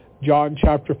me." John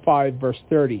chapter 5, verse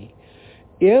 30.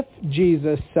 If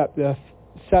Jesus set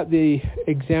the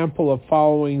example of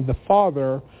following the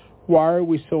Father, why are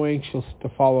we so anxious to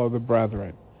follow the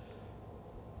brethren?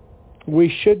 We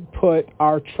should put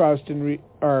our trust in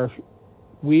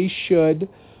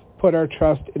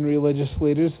religious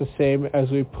leaders the same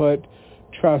as we put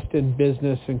trust in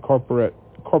business and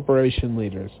corporation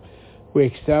leaders.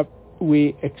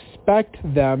 We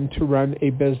expect them to run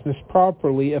a business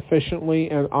properly, efficiently,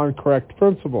 and on correct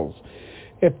principles.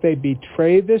 If they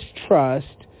betray this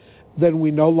trust, then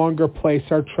we no longer place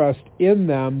our trust in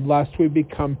them, lest we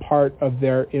become part of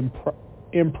their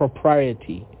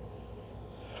impropriety.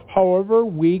 However,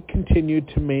 we continue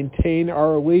to maintain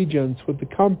our allegiance with the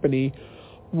company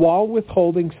while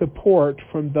withholding support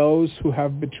from those who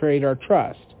have betrayed our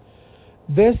trust.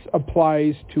 This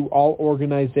applies to all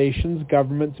organizations,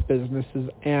 governments, businesses,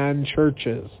 and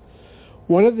churches.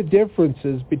 One of the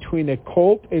differences between a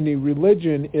cult and a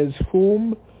religion is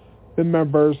whom the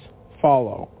members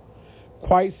follow.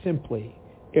 Quite simply,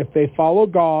 if they follow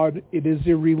God, it is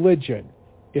a religion.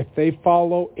 If they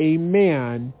follow a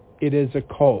man, it is a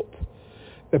cult.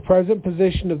 The present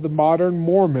position of the modern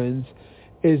Mormons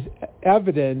is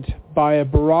evident by a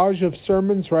barrage of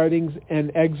sermons, writings,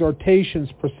 and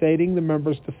exhortations persuading the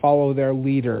members to follow their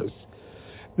leaders.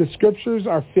 The scriptures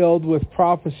are filled with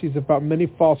prophecies about many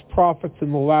false prophets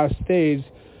in the last days,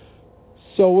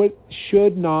 so it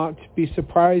should not be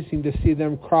surprising to see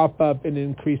them crop up in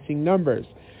increasing numbers.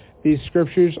 These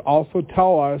scriptures also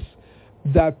tell us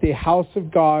that the house of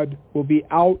God will be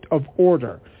out of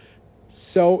order,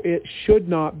 so it should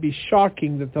not be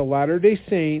shocking that the Latter-day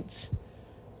Saints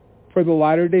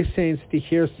to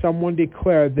hear someone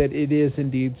declare that it is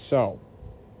indeed so.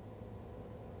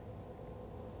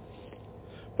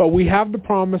 But we have the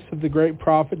promise of the great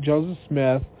prophet Joseph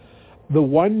Smith, the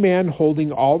one man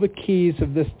holding all the keys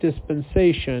of this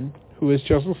dispensation, who is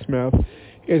Joseph Smith,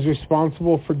 is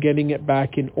responsible for getting it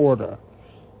back in order.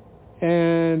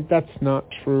 And that's not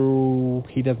true.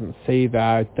 He doesn't say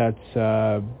that.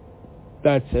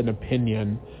 That's an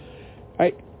opinion.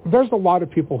 There's a lot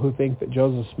of people who think that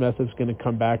Joseph Smith is going to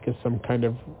come back as some kind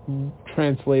of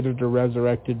translated or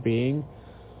resurrected being.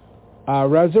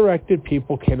 Resurrected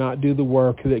people cannot do the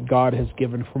work that God has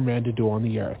given for man to do on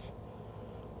the earth.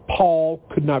 Paul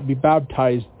could not be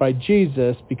baptized by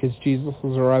Jesus because Jesus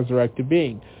was a resurrected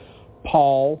being.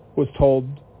 Paul was told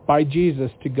by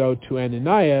Jesus to go to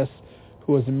Ananias,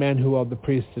 who was a man who held the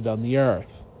priesthood on the earth.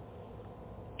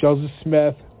 Joseph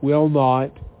Smith will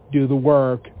not do the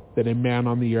work that a man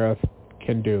on the earth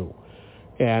can do.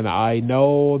 And I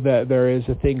know that there is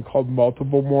a thing called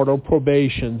multiple mortal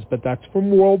probations, but that's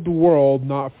from world to world,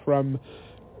 not from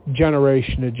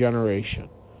generation to generation.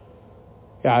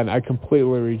 And I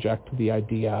completely reject the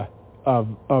idea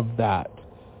of that.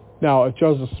 Now, if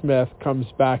Joseph Smith comes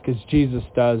back as Jesus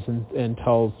does and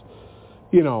tells,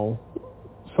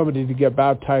 somebody to get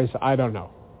baptized, I don't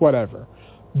know, whatever.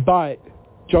 But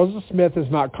Joseph Smith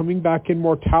is not coming back in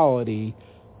mortality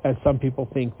as some people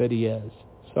think that he is.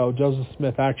 So Joseph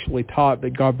Smith actually taught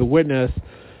that God the Witness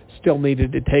still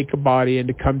needed to take a body and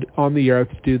to come on the earth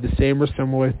to do the same or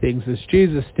similar things as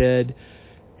Jesus did,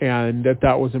 and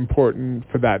that was important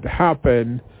for that to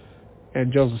happen.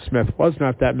 And Joseph Smith was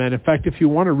not that man. In fact, if you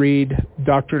want to read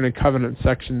Doctrine and Covenants,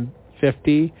 section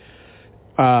 50,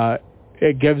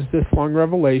 it gives this long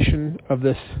revelation of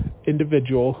this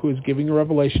individual who is giving a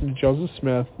revelation to Joseph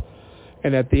Smith.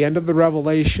 And at the end of the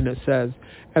revelation, it says,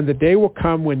 "And the day will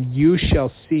come when you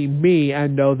shall see me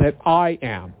and know that I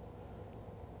am."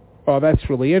 Well, that's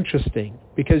really interesting,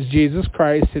 because Jesus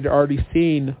Christ had already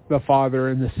seen the Father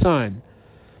and the Son,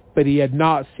 but he had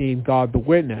not seen God the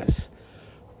Witness.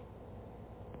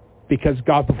 Because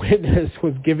God the Witness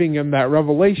was giving him that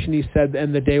revelation, he said,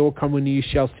 "And the day will come when you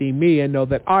shall see me and know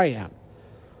that I am."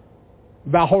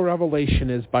 That whole revelation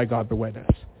is by God the Witness.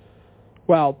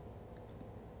 Well,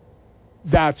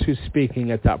 that's who's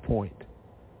speaking at that point,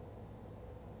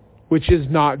 which is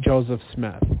not Joseph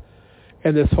Smith.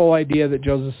 And this whole idea that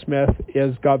Joseph Smith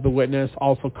is God the Witness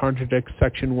also contradicts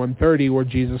section 130, where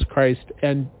Jesus Christ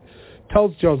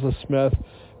tells Joseph Smith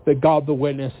that God the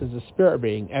Witness is a spirit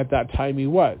being. At that time he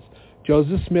was.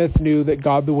 Joseph Smith knew that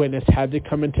God the witness had to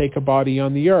come and take a body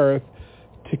on the earth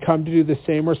to come to do the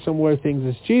same or similar things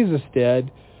as Jesus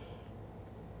did.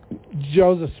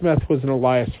 Joseph Smith was an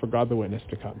Elias for God the witness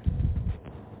to come.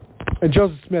 And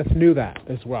Joseph Smith knew that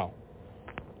as well.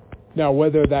 Now,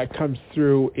 whether that comes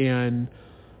through in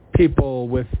people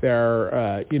with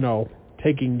their,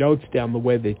 taking notes down the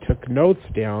way they took notes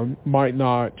down might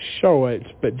not show it,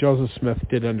 but Joseph Smith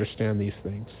did understand these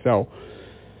things. So,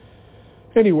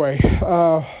 anyway,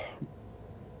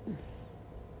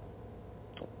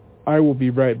 I will be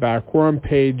right back. We're on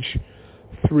page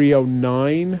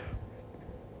 309.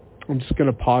 I'm just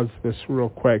going to pause this real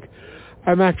quick.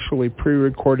 I'm actually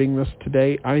pre-recording this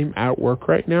today. I'm at work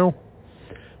right now,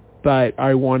 but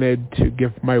I wanted to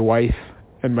give my wife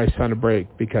and my son a break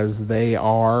because they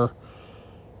are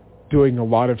doing a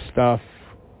lot of stuff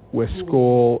with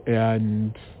school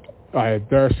and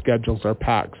their schedules are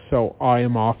packed. So I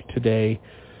am off today,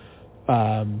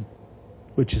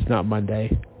 which is not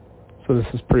Monday. So this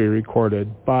is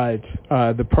pre-recorded, but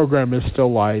the program is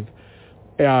still live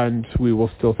and we will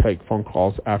still take phone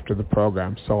calls after the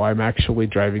program. So I'm actually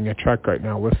driving a truck right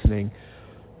now listening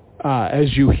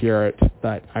as you hear it,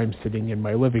 but I'm sitting in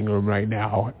my living room right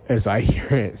now as I hear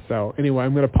it. So anyway,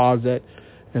 I'm going to pause it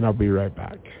and I'll be right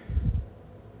back.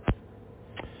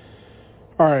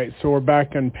 All right, so we're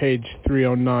back on page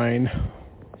 309.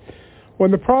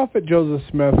 When the prophet Joseph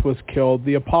Smith was killed,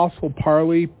 the apostle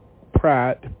Parley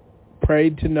Pratt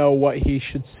prayed to know what he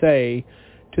should say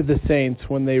to the saints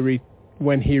when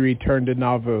he returned to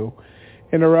Nauvoo.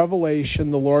 In a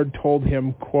revelation, the Lord told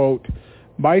him, quote,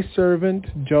 "My servant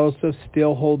Joseph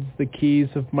still holds the keys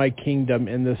of my kingdom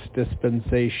in this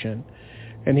dispensation,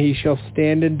 and he shall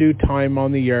stand in due time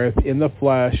on the earth in the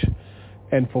flesh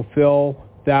and fulfill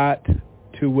that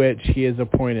to which he is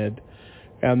appointed."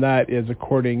 And that is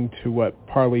according to what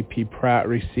Parley P. Pratt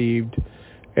received,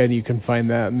 and you can find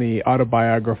that in the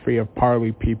autobiography of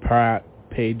Parley P. Pratt,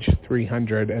 page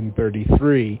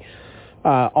 333.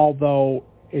 Although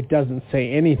it doesn't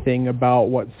say anything about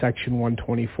what section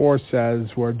 124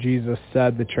 says, where Jesus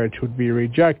said the church would be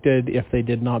rejected if they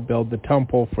did not build the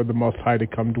temple for the Most High to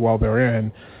come dwell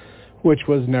therein, which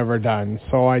was never done.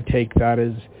 So I take that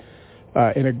as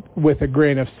with a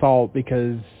grain of salt,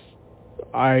 because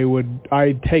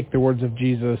I'd take the words of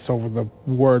Jesus over the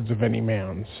words of any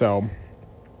man. So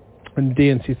in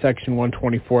D&C section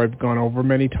 124, I've gone over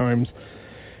many times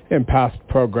in past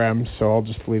programs, so I'll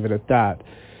just leave it at that.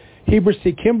 Heber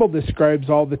C. Kimball describes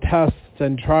all the tests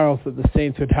and trials that the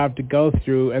saints would have to go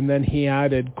through, and then he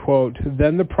added, quote,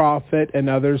 "Then the prophet and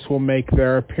others will make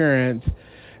their appearance,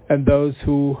 and those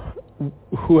who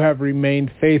have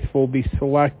remained faithful be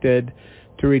selected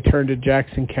to return to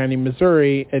Jackson County,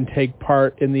 Missouri, and take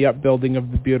part in the upbuilding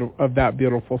of that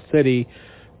beautiful city,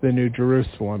 the New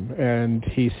Jerusalem." And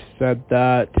he said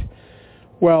that,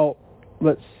 well,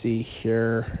 let's see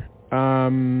here.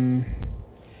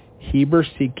 Heber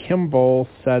C. Kimball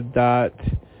said that,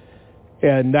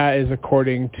 and that is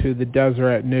according to the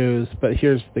Deseret News, but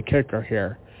here's the kicker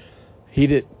here.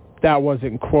 That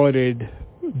wasn't quoted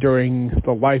during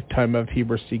the lifetime of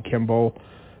Heber C. Kimball.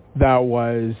 That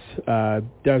was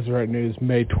Deseret News,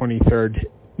 May 23rd,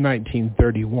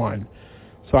 1931.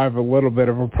 So I have a little bit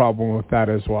of a problem with that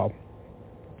as well.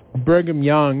 Brigham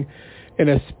Young, in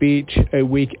a speech a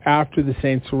week after the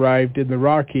saints arrived in the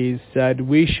Rockies, said,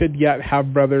 "We should yet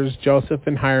have brothers Joseph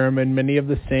and Hiram and many of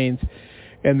the saints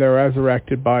in their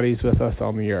resurrected bodies with us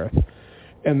on the earth."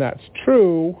 And that's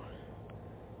true,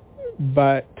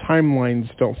 but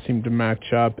timelines don't seem to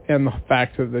match up, and the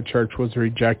fact that the church was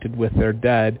rejected with their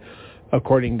dead,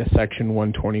 according to section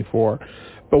 124.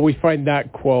 But we find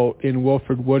that quote in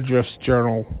Wilford Woodruff's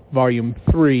journal, volume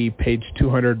 3, page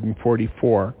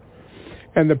 244.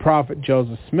 And the prophet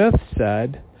Joseph Smith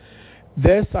said,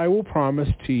 "This I will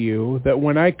promise to you, that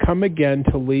when I come again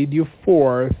to lead you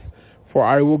forth, for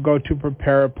I will go to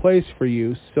prepare a place for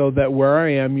you, so that where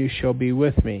I am you shall be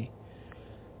with me."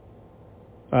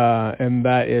 And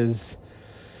that is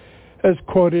as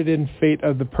quoted in Fate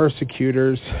of the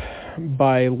Persecutors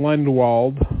by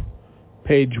Lundwald,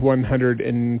 page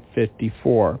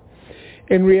 154.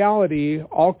 In reality,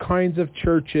 all kinds of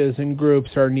churches and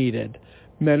groups are needed.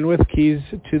 Men with keys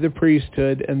to the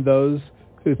priesthood and those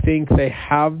who think they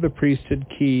have the priesthood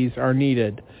keys are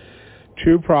needed.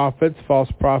 True prophets,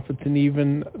 false prophets, and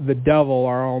even the devil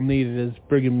are all needed, as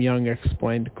Brigham Young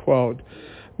explained, quote,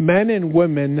 "Men and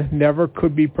women never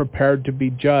could be prepared to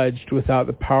be judged without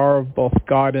the power of both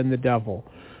God and the devil.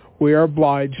 We are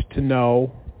obliged to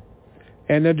know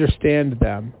and understand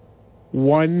them,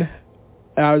 one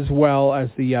as well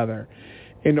as the other,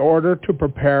 in order to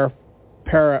prepare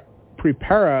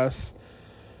us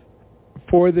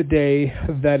for the day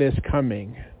that is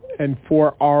coming and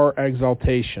for our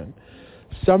exaltation.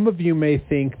 Some of you may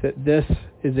think that this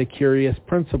is a curious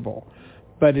principle,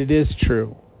 but it is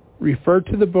true. Refer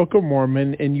to the Book of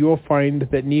Mormon and you will find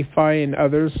that Nephi and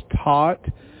others taught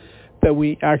that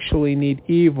we actually need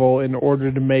evil in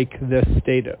order to make this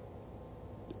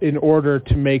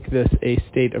a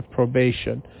state of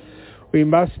probation. We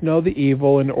must know the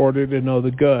evil in order to know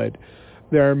the good.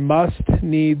 There must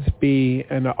needs be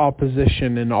an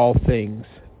opposition in all things.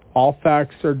 All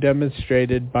facts are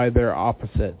demonstrated by their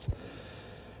opposites.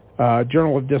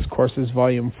 Journal of Discourses,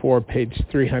 Volume 4, page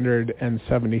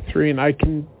 373, and I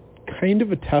can kind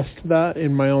of attest to that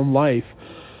in my own life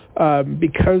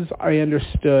because I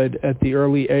understood at the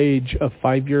early age of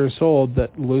 5 years old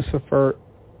that Lucifer,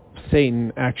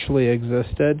 Satan, actually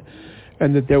existed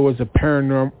and that there was a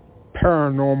paranormal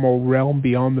realm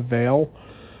beyond the veil.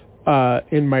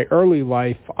 In my early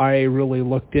life, I really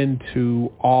looked into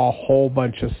a whole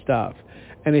bunch of stuff.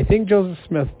 And I think Joseph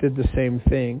Smith did the same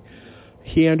thing.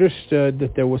 He understood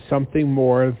that there was something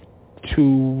more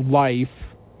to life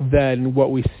than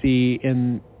what we see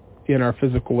in our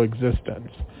physical existence.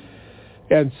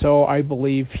 And so I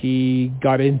believe he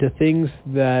got into things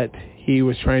that he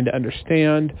was trying to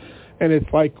understand, and it's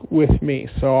like with me.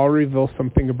 So I'll reveal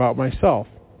something about myself.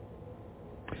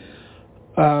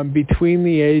 Between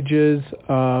the ages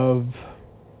of,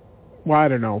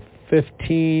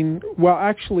 15,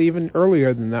 actually even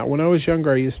earlier than that, when I was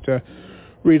younger, I used to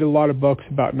read a lot of books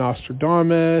about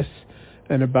Nostradamus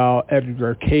and about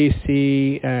Edgar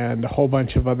Cayce and a whole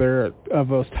bunch of other of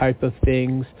those type of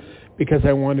things because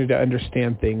I wanted to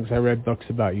understand things. I read books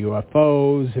about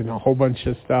UFOs and a whole bunch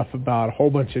of stuff about a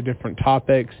whole bunch of different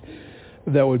topics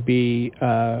that would be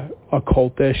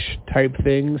occultish type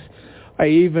things. I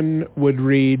even would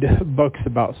read books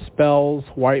about spells,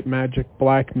 white magic,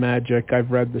 black magic.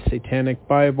 I've read the Satanic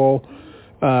Bible.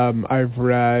 I've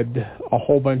read a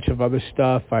whole bunch of other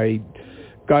stuff. I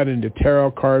got into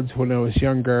tarot cards when I was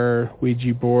younger,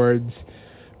 Ouija boards,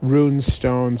 rune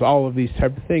stones, all of these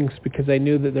type of things because I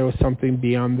knew that there was something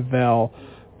beyond the veil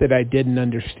that I didn't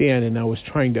understand, and I was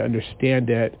trying to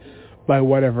understand it by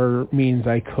whatever means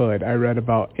I could. I read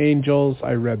about angels.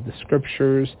 I read the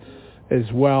scriptures as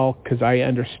well because I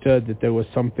understood that there was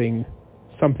something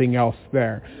else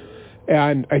there.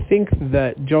 And I think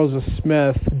that Joseph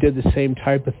Smith did the same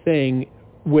type of thing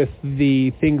with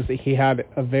the things that he had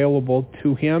available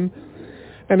to him.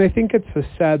 And I think it's a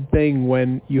sad thing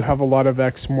when you have a lot of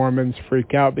ex-Mormons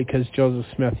freak out because Joseph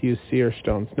Smith used seer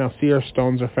stones. Now, seer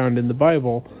stones are found in the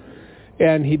Bible,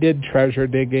 and he did treasure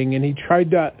digging, and he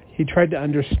tried to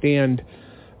understand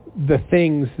the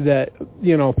things that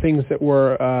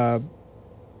were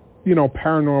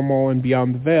paranormal and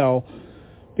beyond the veil,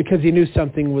 because he knew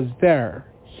something was there.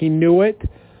 He knew it.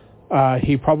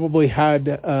 He probably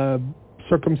had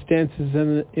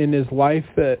circumstances in his life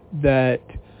that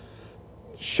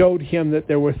showed him that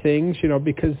there were things,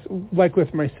 because like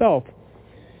with myself,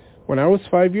 when I was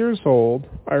 5 years old,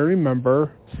 I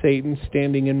remember Satan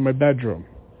standing in my bedroom.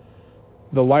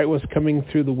 The light was coming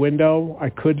through the window. I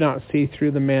could not see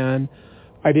through the man.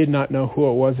 I did not know who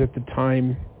it was at the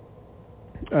time.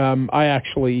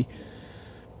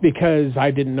 Because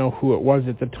I didn't know who it was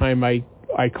at the time, I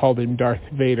called him Darth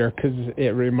Vader because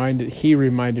he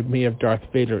reminded me of Darth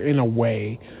Vader in a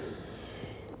way.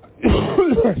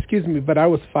 Excuse me, but I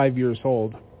was 5 years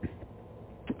old.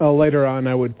 Later on,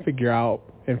 I would figure out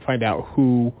and find out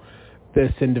who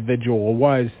this individual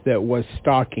was that was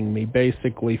stalking me,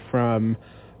 basically from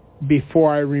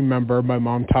before I remember. My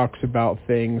mom talks about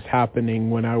things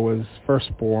happening when I was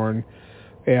first born,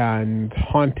 and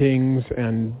hauntings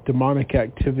and demonic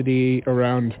activity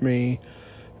around me.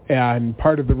 And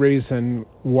part of the reason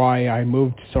why I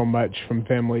moved so much from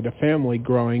family to family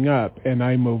growing up, and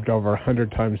I moved over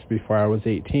 100 times before I was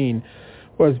 18,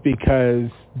 was because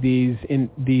these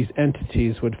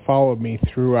entities would follow me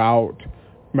throughout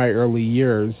my early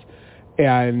years,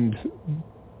 and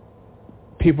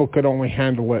people could only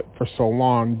handle it for so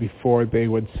long before they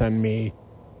would send me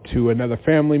to another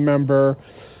family member,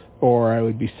 or I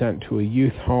would be sent to a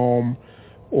youth home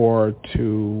or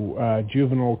to a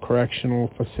juvenile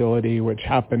correctional facility, which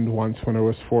happened once when I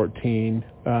was 14.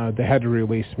 They had to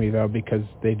release me, though, because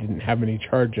they didn't have any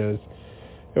charges.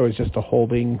 It was just a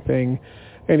holding thing.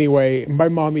 Anyway, my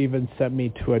mom even sent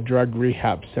me to a drug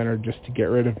rehab center just to get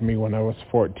rid of me when I was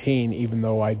 14, even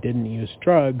though I didn't use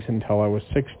drugs until I was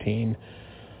 16.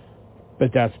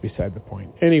 But that's beside the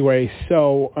point. Anyway,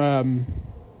 so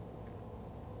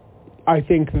I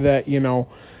think that,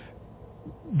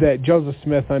 that Joseph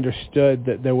Smith understood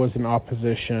that there was an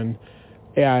opposition,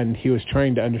 and he was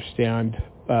trying to understand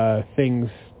things,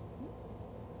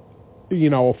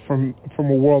 from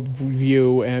a world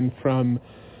view and from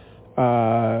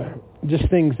just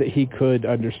things that he could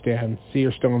understand.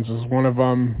 Seer stones was one of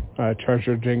them.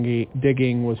 Treasure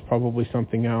digging was probably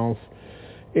something else.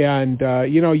 And,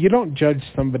 you don't judge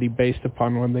somebody based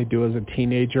upon when they do as a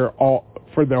teenager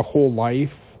for their whole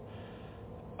life,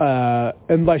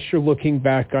 unless you're looking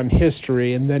back on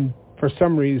history. And then for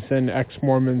some reason,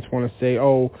 ex-Mormons want to say,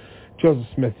 oh, Joseph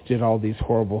Smith did all these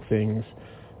horrible things.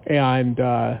 And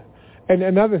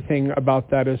another thing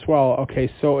about that as well, okay,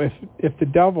 so if the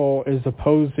devil is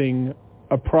opposing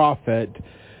a prophet,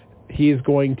 he is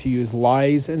going to use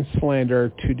lies and slander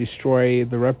to destroy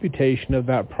the reputation of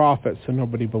that prophet so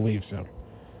nobody believes him.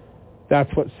 That's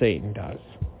what Satan does.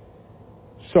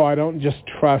 So I don't just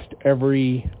trust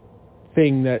everything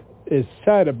that is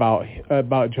said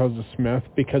about Joseph Smith,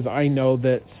 because I know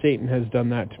that Satan has done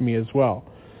that to me as well.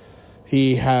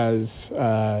 He has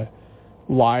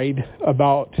lied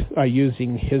about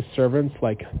using his servants,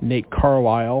 like Nate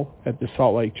Carlisle at the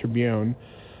Salt Lake Tribune,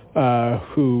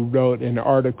 who wrote an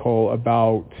article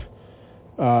about,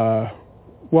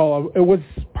 it was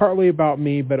partly about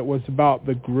me, but it was about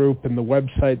the group and the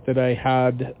website that I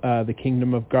had, the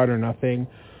Kingdom of God or Nothing,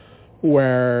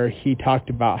 where he talked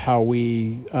about how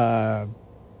we,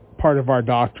 part of our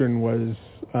doctrine was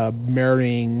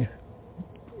marrying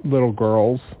little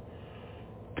girls,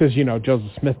 because,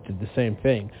 Joseph Smith did the same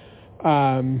thing.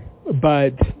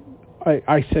 But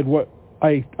I said, what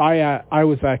I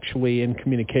was actually in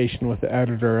communication with the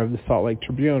editor of the Salt Lake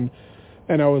Tribune,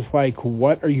 and I was like,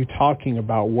 what are you talking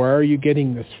about? Where are you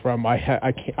getting this from?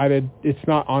 It's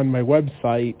not on my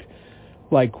website.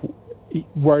 Like,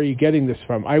 where are you getting this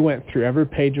from? I went through every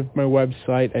page of my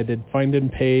website. I did find in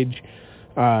page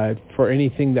for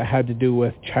anything that had to do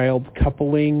with child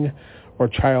coupling or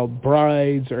child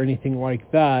brides or anything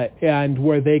like that. And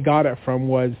where they got it from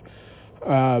was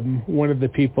one of the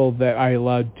people that I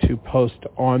allowed to post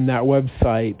on that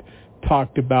website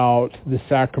talked about the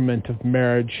sacrament of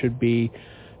marriage should be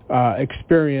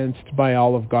experienced by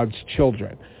all of God's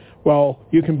children. Well,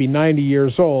 you can be 90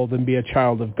 years old and be a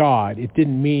child of God. It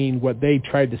didn't mean what they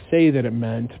tried to say that it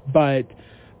meant, but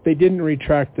they didn't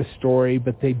retract the story,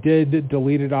 but they did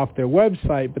delete it off their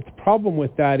website. But the problem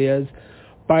with that is,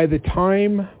 by the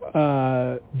time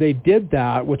they did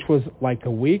that, which was like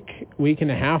a week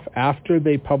and a half after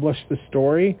they published the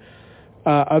story,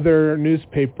 other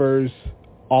newspapers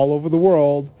all over the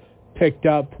world picked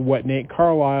up what Nate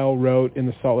Carlisle wrote in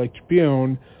the Salt Lake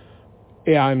Tribune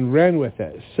and ran with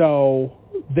it. So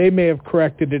they may have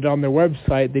corrected it on their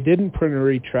website. They didn't print a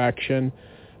retraction.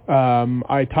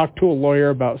 I talked to a lawyer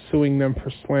about suing them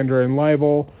for slander and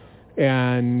libel,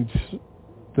 and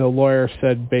the lawyer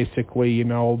said basically,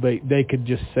 they could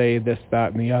just say this,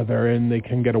 that, and the other, and they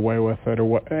can get away with it or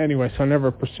what. Anyway, so I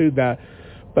never pursued that.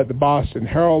 But the Boston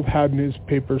Herald had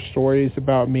newspaper stories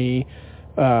about me.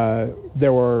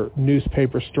 There were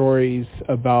newspaper stories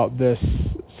about this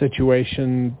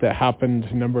situation that happened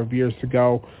a number of years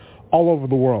ago all over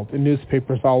the world, in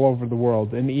newspapers all over the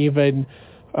world. And even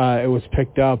it was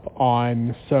picked up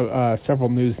on several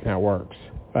news networks,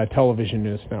 television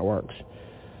news networks.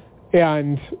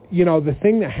 And, the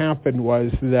thing that happened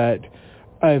was that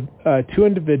two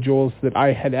individuals that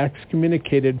I had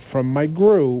excommunicated from my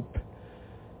group,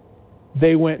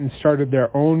 they went and started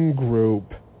their own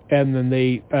group, and then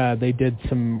they did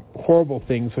some horrible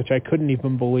things, which I couldn't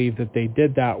even believe that they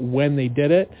did that when they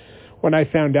did it. When I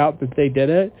found out that they did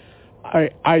it,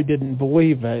 I didn't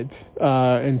believe it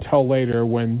until later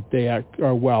when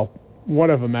one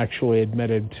of them actually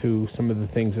admitted to some of the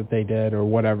things that they did or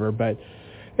whatever. But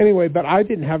anyway, I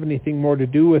didn't have anything more to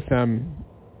do with them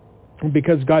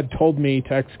because God told me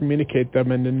to excommunicate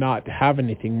them and to not have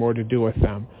anything more to do with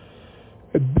them.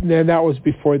 And that was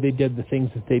before they did the things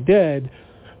that they did.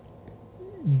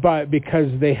 But because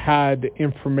they had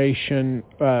information,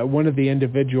 one of the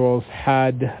individuals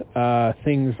had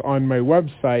things on my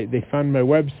website. They found my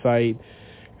website,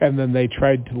 and then they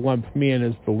tried to lump me in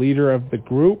as the leader of the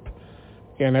group.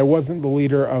 And I wasn't the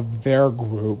leader of their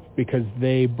group because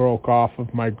they broke off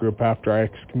of my group after I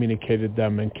excommunicated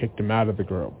them and kicked them out of the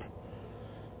group.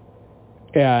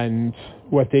 And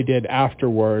what they did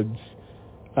afterwards,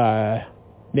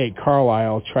 Nate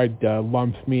Carlisle tried to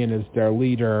lump me in as their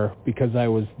leader because I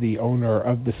was the owner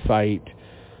of the site,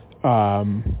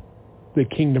 the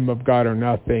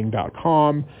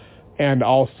kingdomofgodornothing.com, and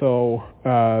also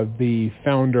the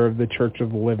founder of the Church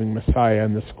of the Living Messiah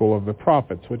and the School of the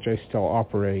Prophets, which I still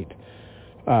operate.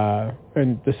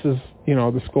 And this is,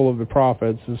 the School of the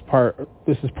Prophets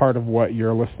this is part of what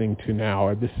you're listening to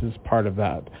now. This is part of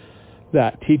that.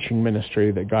 that teaching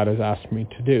ministry that God has asked me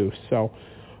to do. So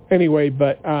anyway,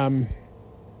 but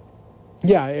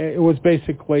it was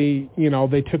basically,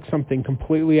 they took something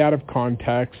completely out of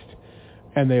context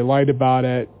and they lied about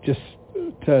it just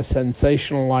to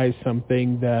sensationalize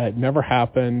something that never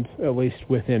happened, at least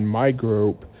within my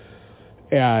group.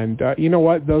 And you know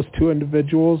what? Those two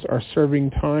individuals are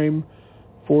serving time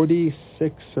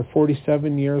 46 or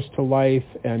 47 years to life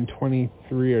and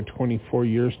 23 or 24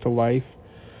 years to life,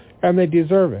 and they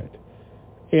deserve it.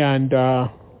 And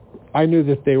I knew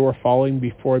that they were falling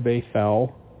before they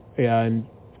fell, and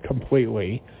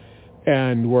completely,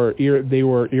 and they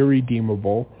were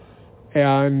irredeemable,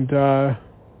 and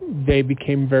they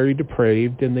became very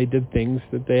depraved, and they did things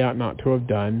that they ought not to have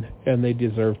done, and they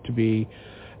deserve to be.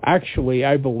 Actually,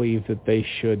 I believe that they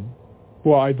should.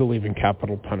 Well, I believe in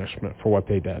capital punishment for what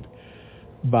they did,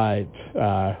 but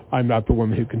I'm not the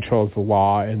one who controls the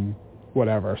law and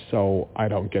whatever, so I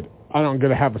don't get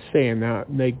to have a say in that.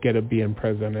 They get to be in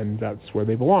prison, and that's where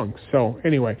they belong. So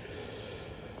anyway,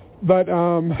 but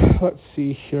let's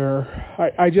see here.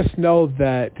 I just know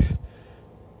that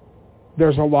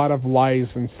there's a lot of lies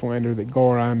and slander that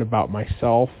go around about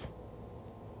myself,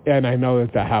 and I know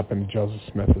that happened to Joseph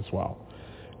Smith as well.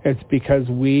 It's because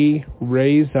we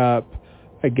raise up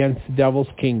against the devil's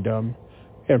kingdom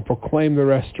and proclaim the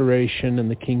restoration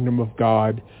and the kingdom of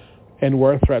God, and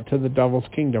we're a threat to the devil's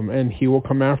kingdom, and he will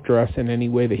come after us in any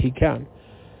way that he can.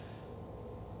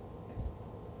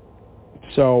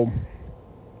 So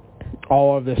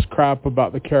all of this crap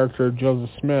about the character of Joseph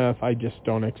Smith, I just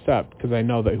don't accept, because I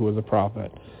know that he was a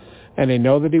prophet. And I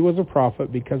know that he was a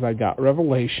prophet because I got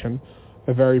revelation,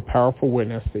 a very powerful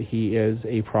witness that he is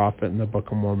a prophet and the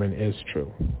Book of Mormon is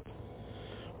true.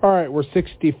 All right, we're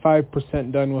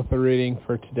 65% done with the reading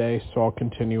for today, so I'll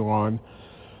continue on.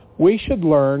 We should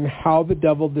learn how the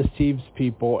devil deceives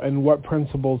people and what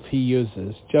principles he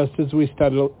uses, just as we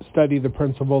study the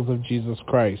principles of Jesus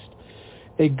Christ.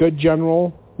 A good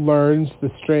general learns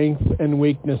the strengths and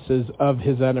weaknesses of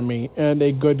his enemy, and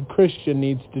a good Christian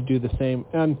needs to do the same.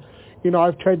 And,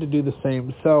 I've tried to do the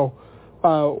same. So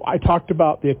I talked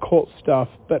about the occult stuff,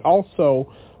 but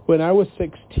also when I was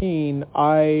 16,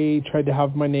 I tried to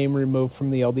have my name removed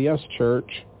from the LDS Church.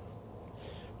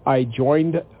 I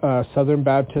joined Southern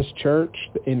Baptist Church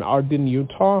in Ogden,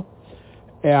 Utah,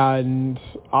 and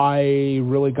I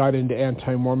really got into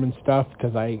anti-Mormon stuff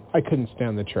because I couldn't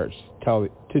stand the church.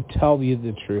 To tell you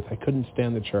the truth, I couldn't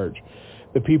stand the church.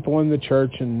 The people in the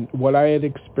church and what I had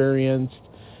experienced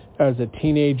as a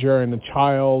teenager and a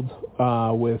child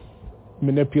with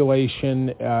manipulation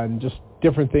and just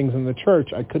different things in the church,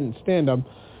 I couldn't stand them.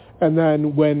 And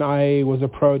then when I was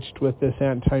approached with this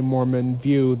anti-Mormon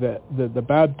view that the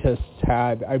Baptists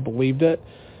had, I believed it,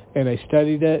 and I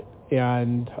studied it,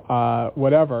 and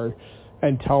whatever,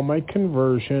 until my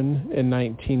conversion in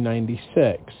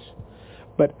 1996.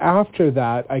 But after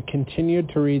that, I continued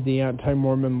to read the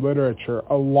anti-Mormon literature,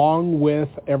 along with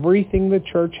everything the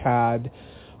church had,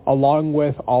 along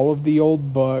with all of the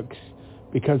old books,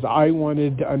 because I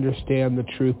wanted to understand the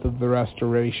truth of the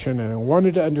restoration, and I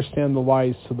wanted to understand the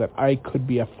lies so that I could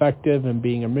be effective in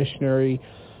being a missionary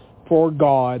for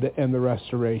God and the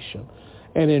restoration.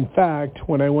 And in fact,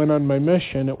 when I went on my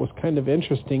mission, it was kind of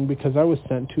interesting because I was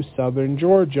sent to southern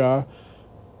Georgia.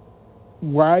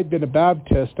 Where I'd been a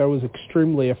Baptist, I was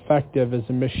extremely effective as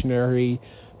a missionary,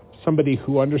 somebody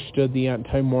who understood the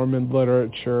anti-Mormon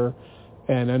literature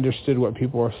and understood what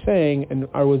people were saying, and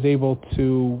I was able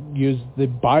to use the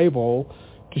Bible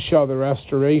to show the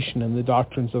restoration and the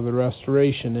doctrines of the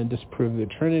restoration and disprove the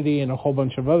Trinity and a whole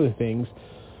bunch of other things.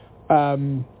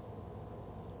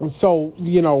 So,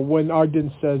 when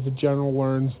Ogden says the general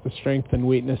learns the strengths and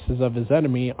weaknesses of his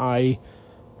enemy, I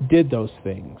did those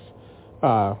things.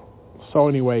 So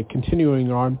anyway,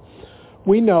 continuing on,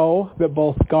 we know that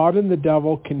both God and the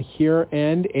devil can hear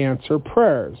and answer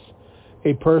prayers.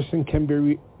 A person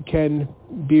can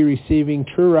be receiving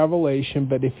true revelation,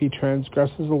 but if he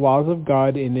transgresses the laws of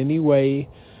God in any way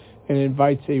and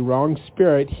invites a wrong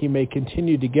spirit, he may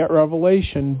continue to get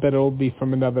revelation, but it will be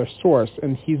from another source.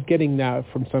 And he's getting that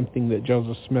from something that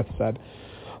Joseph Smith said.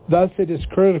 Thus, it is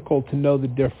critical to know the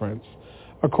difference.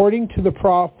 According to the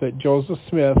prophet Joseph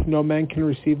Smith, no man can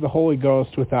receive the Holy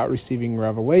Ghost without receiving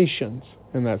revelations.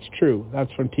 And that's true.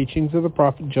 That's from Teachings of the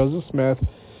Prophet Joseph Smith,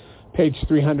 page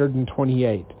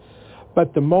 328.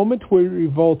 But the moment we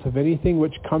revolt of anything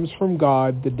which comes from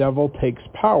God, the devil takes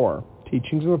power.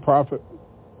 Teachings of the Prophet,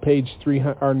 page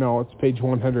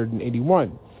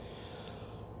 181.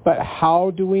 But how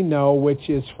do we know which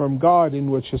is from God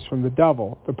and which is from the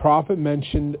devil? The prophet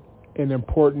mentioned an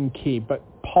important key, but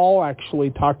Paul actually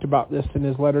talked about this in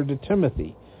his letter to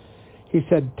Timothy. He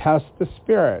said, test the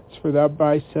spirits, for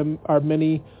thereby some are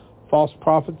many false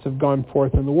prophets have gone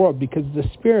forth in the world, because the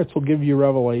spirits will give you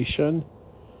revelation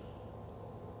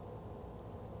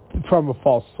from a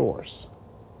false source.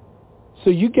 So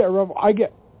you get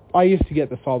I used to get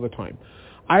this all the time.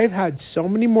 I've had so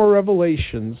many more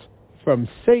revelations from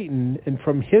Satan and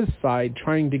from his side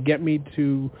trying to get me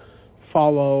to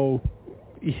follow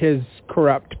his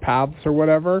corrupt paths or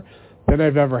whatever than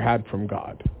I've ever had from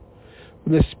God.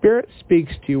 When the Spirit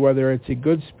speaks to you, whether it's a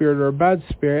good spirit or a bad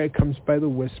spirit, it comes by the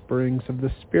whisperings of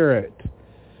the Spirit.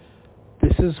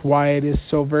 This is why it is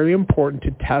so very important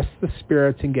to test the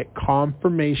spirits and get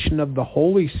confirmation of the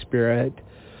Holy Spirit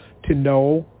to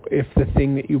know if the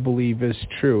thing that you believe is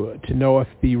true, to know if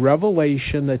the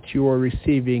revelation that you are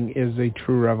receiving is a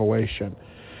true revelation.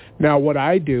 Now, what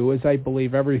I do is I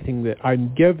believe everything that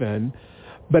I'm given,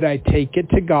 but I take it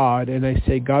to God and I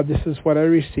say, God, this is what I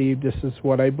received. This is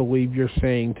what I believe you're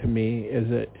saying to me. Is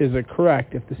it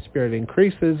correct? If the Spirit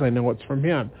increases, I know it's from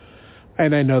Him.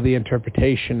 And I know the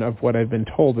interpretation of what I've been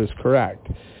told is correct.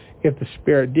 If the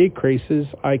Spirit decreases,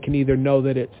 I can either know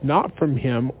that it's not from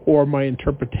Him or my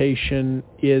interpretation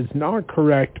is not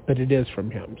correct, but it is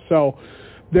from Him. So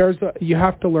you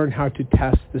have to learn how to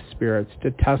test the spirits,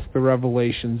 to test the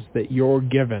revelations that you're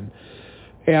given.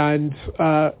 And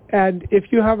if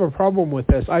you have a problem with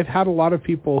this, I've had a lot of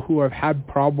people who have had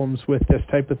problems with this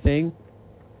type of thing.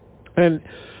 And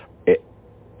it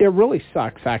really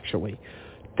sucks, actually,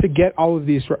 to get all of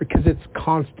these, because it's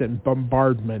constant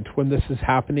bombardment. When this is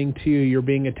happening to you, you're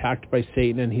being attacked by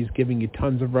Satan and he's giving you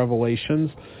tons of revelations.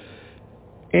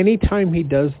 Anytime he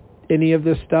does any of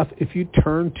this stuff, if you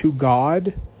turn to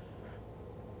God,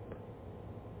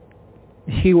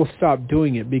 he will stop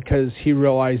doing it, because he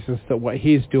realizes that what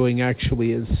he's doing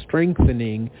actually is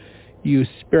strengthening you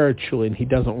spiritually, and he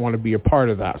doesn't want to be a part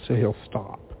of that, so he'll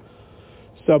stop.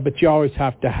 But you always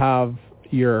have to have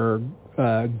your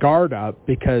guard up,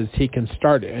 because he can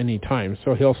start at any time.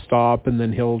 So he'll stop, and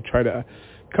then he'll try to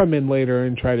come in later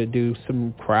and try to do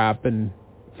some crap. And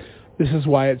this is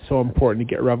why it's so important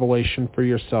to get revelation for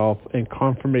yourself and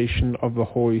confirmation of the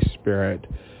Holy Spirit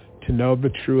to know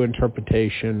the true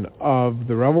interpretation of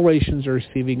the revelations you're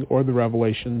receiving or the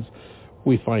revelations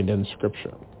we find in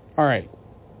Scripture. All right.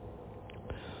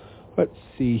 Let's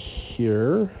see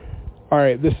here. All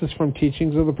right, this is from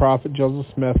Teachings of the Prophet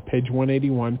Joseph Smith, page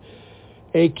 181.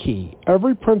 A key.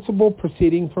 Every principle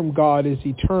proceeding from God is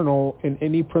eternal, and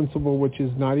any principle which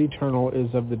is not eternal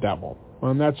is of the devil.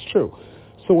 And that's true.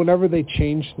 So whenever they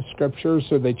change the Scriptures,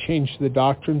 or they change the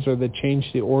doctrines, or they change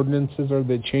the ordinances, or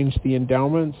they change the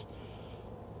endowments,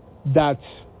 that's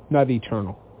not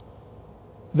eternal.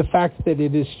 The fact that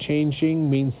it is changing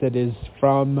means that it is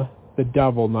from the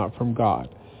devil, not from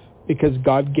God. Because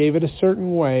God gave it a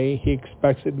certain way, he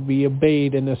expects it to be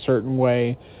obeyed in a certain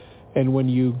way. And when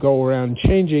you go around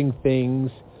changing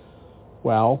things,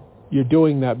 well, you're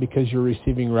doing that because you're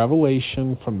receiving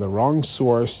revelation from the wrong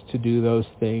source to do those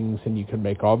things, and you can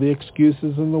make all the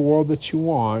excuses in the world that you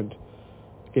want.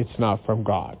 It's not from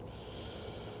God.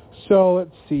 So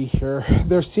let's see here.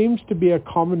 There seems to be a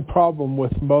common problem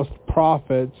with most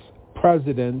prophets,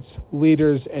 presidents,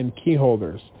 leaders, and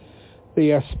keyholders.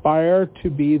 They aspire to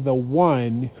be the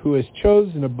one who is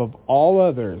chosen above all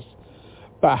others.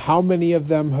 But how many of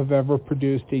them have ever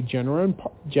produced a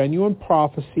genuine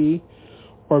prophecy,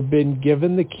 or been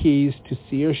given the keys to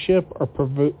seership, or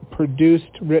produced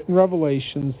written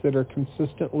revelations that are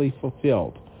consistently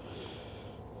fulfilled?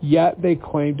 Yet they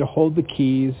claim to hold the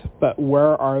keys, but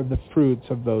where are the fruits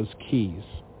of those keys?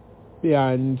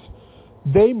 And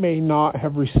they may not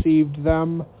have received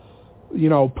them.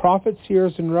 Prophets,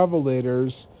 seers, and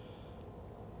revelators,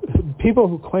 people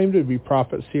who claim to be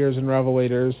prophets, seers, and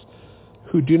revelators,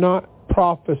 who do not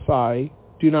prophesy,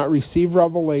 do not receive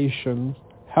revelations,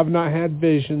 have not had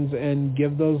visions, and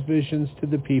give those visions to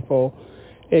the people,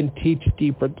 and teach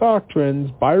deeper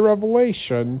doctrines by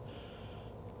revelation,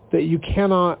 that you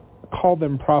cannot call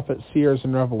them prophets, seers,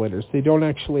 and revelators. They don't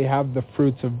actually have the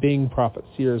fruits of being prophets,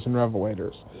 seers, and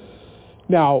revelators.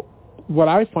 Now, what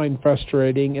I find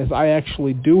frustrating is I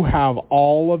actually do have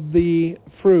all of the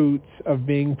fruits of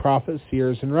being prophets,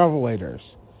 seers, and revelators.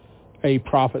 A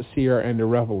prophet, seer, and a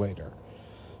revelator.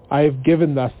 I have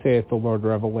given, thus saith the Lord,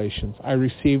 revelations. I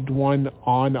received one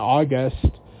on August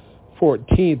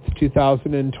 14th,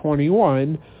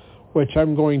 2021, which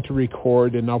I'm going to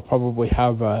record, and I'll probably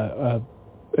have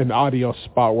an audio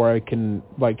spot where I can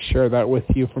share that with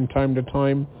you from time to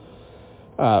time.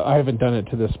 I haven't done it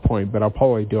to this point, but I'll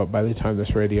probably do it by the time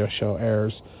this radio show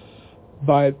airs.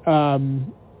 But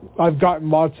I've gotten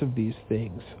lots of these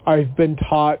things. I've been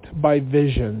taught by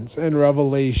visions and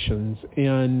revelations,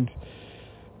 and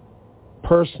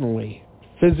personally,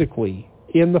 physically,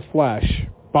 in the flesh,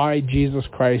 by Jesus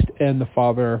Christ and the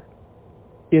Father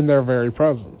in their very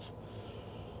presence.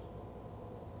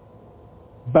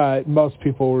 But most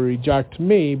people will reject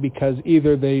me because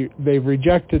either they've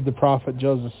rejected the prophet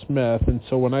Joseph Smith, and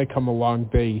so when I come along,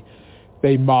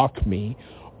 they mock me,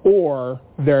 or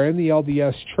they're in the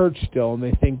LDS church still, and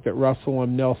they think that Russell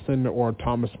M. Nelson or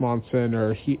Thomas Monson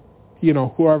or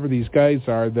whoever these guys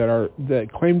are that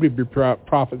claim to be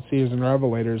prophets, seers, and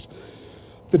revelators,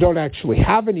 that don't actually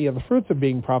have any of the fruits of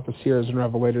being prophets, seers, and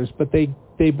revelators, but they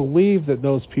believe that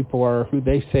those people are who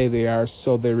they say they are,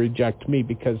 so they reject me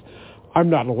because I'm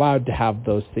not allowed to have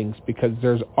those things because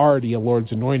there's already a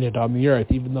Lord's anointed on the earth,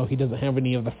 even though he doesn't have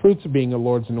any of the fruits of being a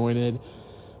Lord's anointed,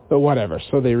 but whatever.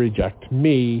 So they reject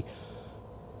me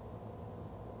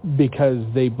because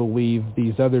they believe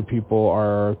these other people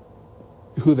are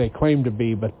who they claim to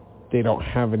be, but they don't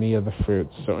have any of the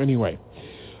fruits. So anyway,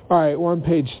 all right, we're on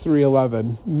page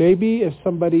 311. Maybe if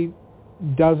somebody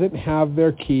doesn't have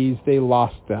their keys, they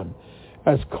lost them,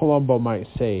 as Columbo might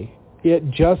say. It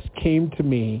just came to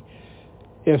me,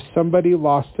 if somebody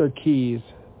lost their keys,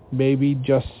 maybe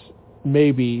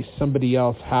somebody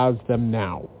else has them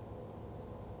now.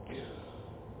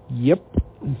 Yep.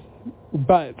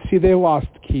 But, see, they lost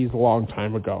keys a long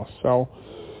time ago, so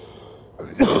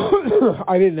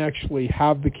I didn't actually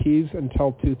have the keys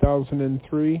until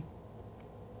 2003.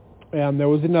 And there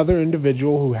was another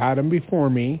individual who had them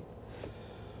before me,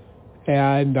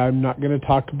 and I'm not going to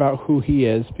talk about who he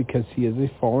is because he is a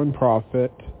fallen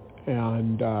prophet,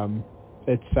 and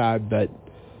it's sad that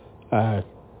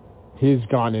he's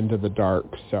gone into the dark.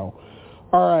 So,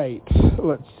 all right,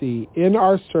 let's see. In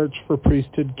our search for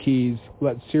priesthood keys,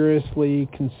 let's seriously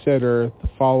consider the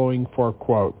following 4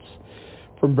 quotes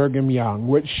from Brigham Young,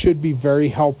 which should be very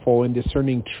helpful in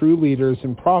discerning true leaders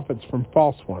and prophets from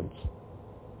false ones.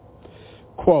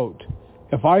 Quote,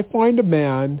 "If I find a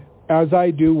man, as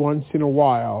I do once in a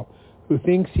while, who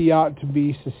thinks he ought to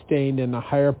be sustained in a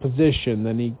higher position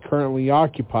than he currently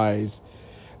occupies,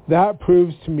 that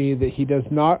proves to me that he does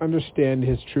not understand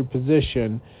his true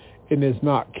position and is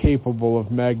not capable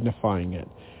of magnifying it."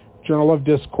 Journal of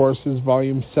Discourses,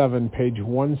 Volume 7, page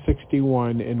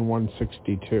 161 and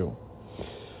 162.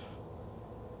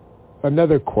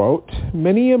 Another quote,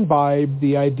 "Many imbibe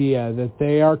the idea that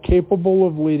they are capable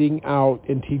of leading out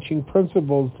and teaching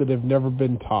principles that have never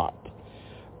been taught.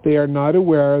 They are not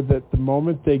aware that the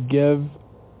moment they give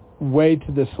way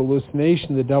to this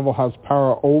hallucination, the devil has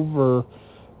power over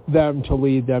them to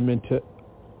lead them into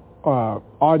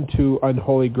onto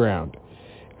unholy ground.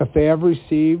 If they have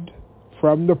received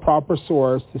from the proper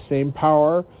source the same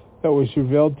power that was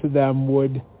revealed to them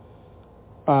would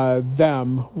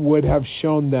have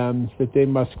shown them that they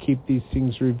must keep these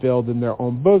things revealed in their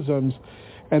own bosoms,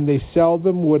 and they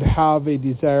seldom would have a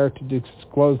desire to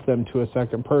disclose them to a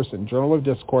second person." Journal of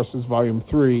Discourses, Volume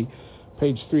 3,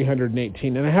 page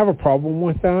 318. And I have a problem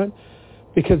with that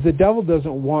because the devil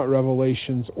doesn't want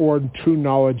revelations or true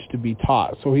knowledge to be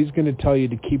taught. So he's going to tell you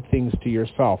to keep things to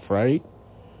yourself, right?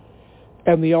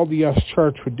 And the LDS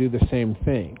Church would do the same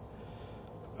thing.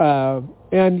 And,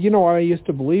 I used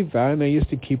to believe that, and I used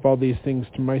to keep all these things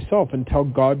to myself until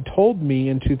God told me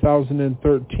in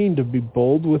 2013 to be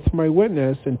bold with my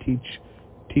witness and teach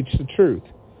the truth.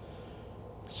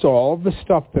 So all of the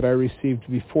stuff that I received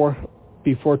before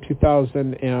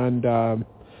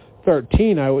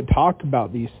 2013, I would talk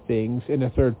about these things in a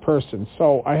third person.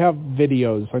 So I have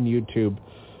videos on YouTube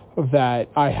that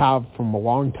I have from a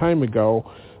long time ago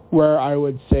where I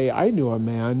would say I knew a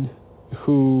man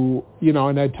who,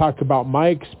 and I'd talk about my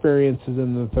experiences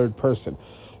in the third person.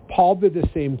 Paul did the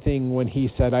same thing when he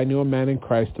said, "I knew a man in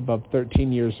Christ above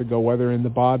 13 years ago, whether in the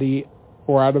body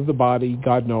or out of the body,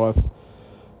 God knoweth,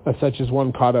 such as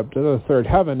one caught up to the third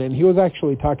heaven." And he was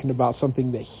actually talking about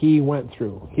something that he went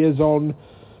through, his own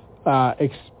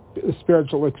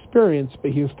spiritual experience,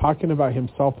 but he was talking about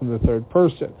himself in the third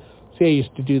person. See, I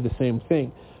used to do the same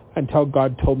thing until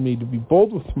God told me to be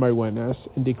bold with my witness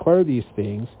and declare these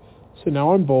things. So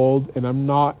now I'm bold, and I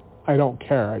don't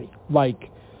care. I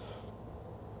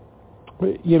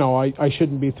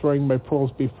shouldn't be throwing my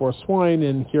pearls before swine,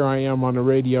 and here I am on a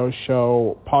radio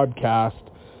show, podcast,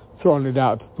 throwing it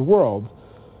out to the world.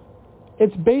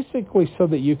 It's basically so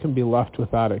that you can be left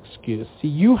without excuse. See,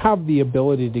 you have the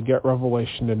ability to get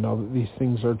revelation to know that these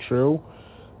things are true,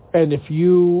 and if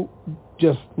you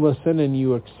just listen and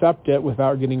you accept it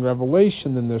without getting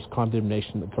revelation, then there's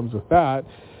condemnation that comes with that.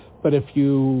 But if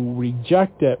you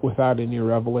reject it without any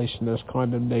revelation, there's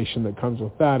condemnation that comes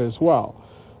with that as well.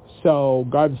 So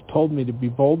God's told me to be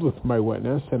bold with my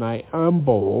witness, and I am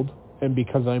bold, And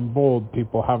because I'm bold,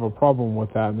 people have a problem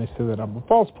with that, and they say that I'm a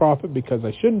false prophet because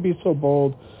I shouldn't be so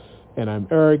bold, and I'm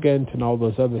arrogant and all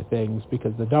those other things,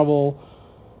 because the devil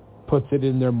puts it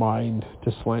in their mind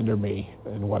to slander me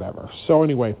and whatever. So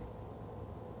anyway,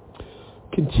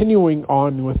 continuing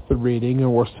on with the reading,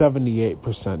 and we're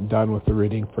 78% done with the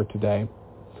reading for today.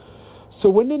 So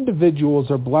when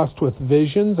individuals are blessed with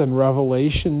visions and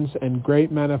revelations and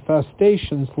great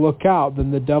manifestations, look out, then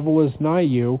the devil is nigh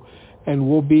you, and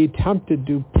will be tempted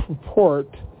to purport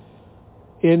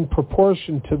in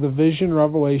proportion to the vision,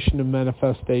 revelation, and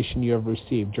manifestation you have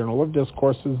received. Journal of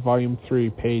Discourses, Volume 3,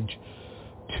 page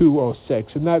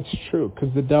 206. And that's true,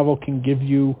 because the devil can give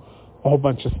you a whole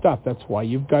bunch of stuff. That's why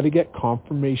you've got to get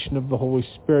confirmation of the Holy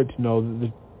Spirit to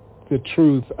know the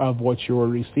truth of what you're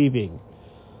receiving.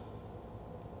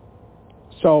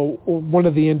 So one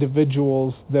of the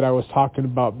individuals that I was talking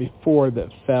about before that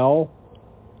fell,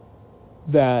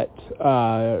 that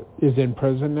is in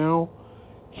prison now,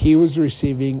 he was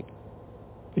receiving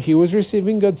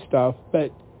good stuff,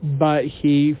 but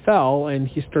he fell and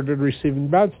he started receiving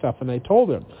bad stuff. And I told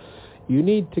him, you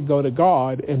need to go to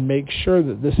God and make sure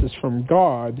that this is from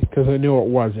God, because I knew it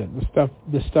wasn't.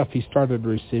 The stuff he started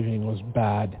receiving was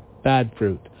bad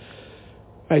fruit.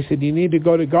 I said, you need to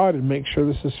go to God and make sure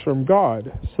this is from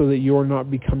God, so that you're not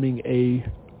becoming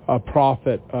a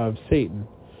prophet of Satan.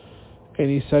 And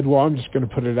he said, well, I'm just going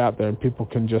to put it out there and people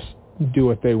can just do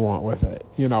what they want with it,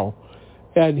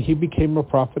 And he became a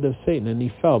prophet of Satan, and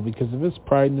he fell because of his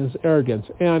pride and his arrogance.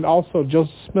 And also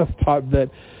Joseph Smith taught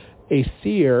that a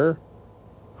seer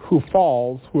who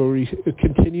falls will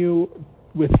continue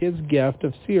with his gift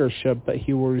of seership, but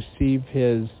he will receive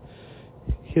his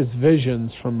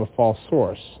visions from a false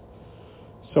source.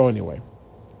 So anyway,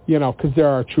 because there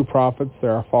are true prophets,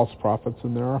 there are false prophets,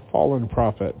 and there are fallen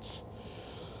prophets.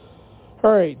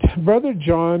 All right, Brother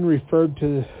John referred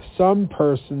to some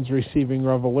persons receiving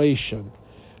revelation.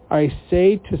 I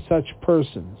say to such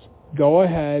persons, go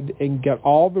ahead and get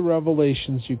all the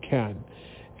revelations you can.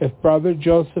 If Brother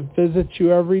Joseph visits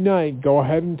you every night, go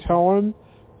ahead and tell him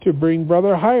to bring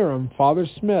Brother Hiram, Father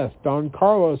Smith, Don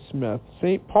Carlos Smith,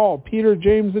 St. Paul, Peter,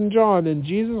 James, and John, and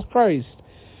Jesus Christ,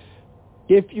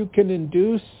 if you can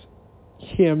induce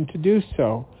him to do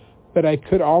so. But I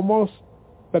could almost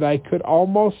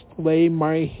lay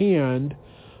my hand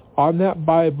on that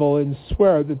Bible and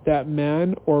swear that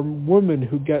man or woman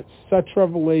who gets such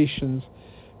revelations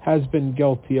has been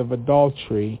guilty of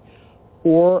adultery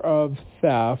or of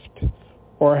theft,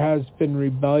 or has been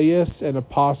rebellious and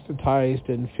apostatized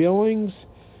in feelings,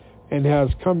 and has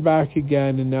come back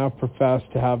again and now professed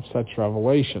to have such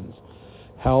revelations.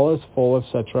 Hell is full of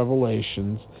such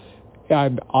revelations,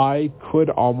 and I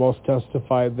could almost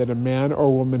testify that a man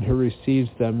or woman who receives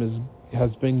them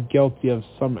has been guilty of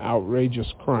some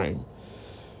outrageous crime.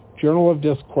 Journal of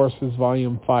Discourses,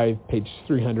 Volume 5, page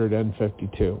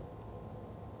 352.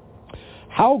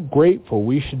 How grateful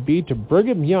we should be to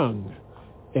Brigham Young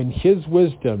and his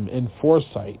wisdom and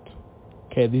foresight.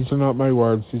 Okay, these are not my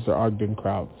words, these are Ogden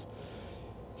Kraut's.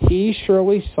 He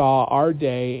surely saw our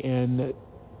day in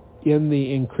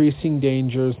the increasing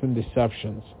dangers and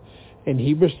deceptions. And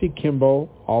Heber C. Kimball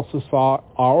also saw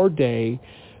our day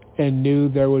and knew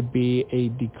there would be a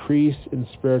decrease in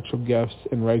spiritual gifts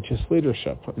and righteous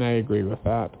leadership. And I agree with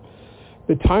that.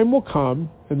 The time will come,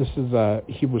 and this is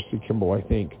Heber C. Kimball, I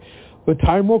think, the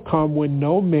time will come when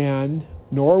no man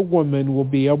nor woman will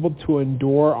be able to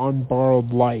endure on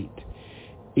borrowed light.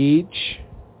 Each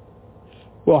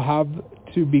will have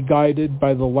to be guided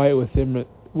by the light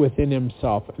within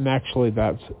himself. And actually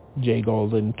that's J.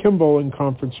 Golden Kimball in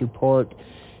Conference Report,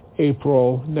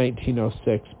 April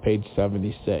 1906, page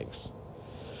 76.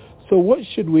 So what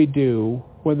should we do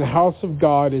when the house of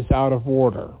God is out of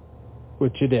order,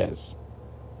 which it is?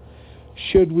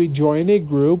 Should we join a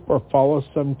group or follow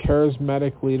some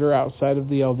charismatic leader outside of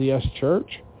the LDS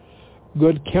Church?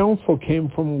 Good counsel came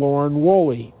from Lauren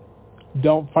Woolley.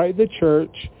 Don't fight the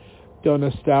church. Don't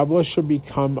establish or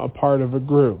become a part of a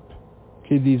group.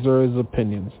 Okay, these are his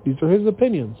opinions.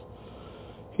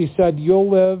 He said, you'll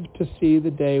live to see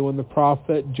the day when the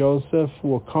prophet Joseph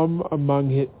will come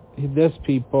among this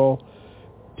people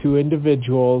to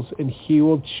individuals, and he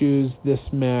will choose this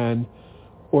man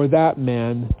or that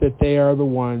man, that they are the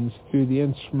ones, through the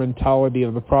instrumentality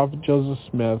of the prophet Joseph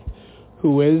Smith,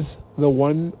 who is the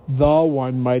one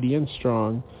mighty and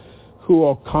strong, who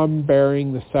will come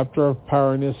bearing the scepter of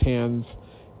power in his hands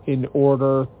in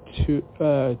order to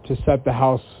set the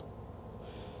house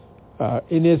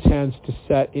in his hands to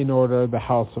set in order the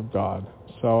house of God.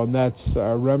 So, and that's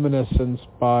a reminiscence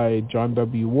by John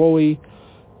W. Woolley,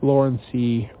 Lauren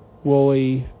C.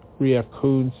 Woolley, Ria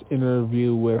Kuhn's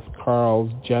interview with Carl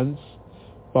Jentz,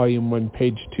 Volume 1,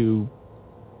 page 2,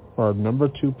 or number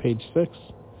 2, page 6.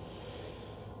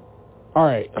 All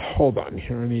right, hold on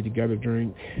here. I need to get a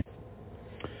drink.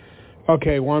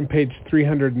 Okay, we're on page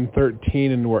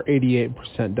 313, and we're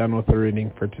 88% done with the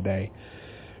reading for today.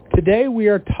 Today we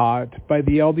are taught by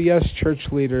the LDS church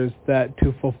leaders that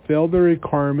to fulfill the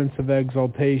requirements of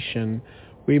exaltation,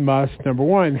 we must, number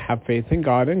 1, have faith in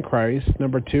God and Christ.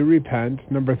 Number 2, repent.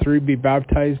 Number 3, be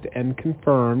baptized and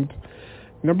confirmed.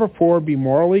 Number 4, be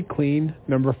morally clean.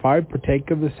 Number 5,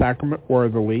 partake of the sacrament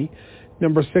worthily.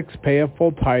 Number 6, pay a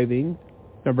full tithing.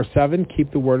 Number 7,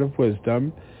 keep the word of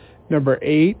wisdom. Number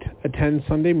 8, attend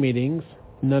Sunday meetings.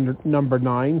 Number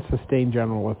 9, sustain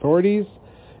general authorities.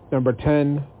 Number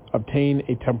 10, obtain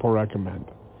a temple recommend.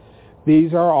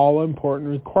 These are all important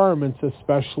requirements,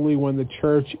 especially when the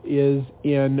church is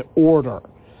in order.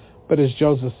 But as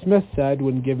Joseph Smith said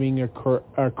when giving a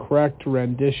correct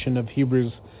rendition of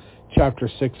Hebrews chapter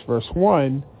 6, verse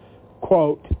 1,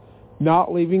 quote,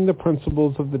 not leaving the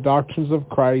principles of the doctrines of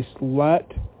Christ,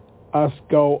 let us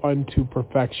go unto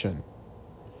perfection.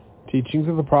 Teachings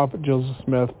of the Prophet Joseph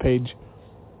Smith, page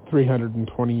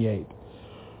 328.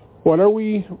 What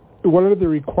are the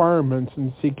requirements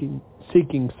in seeking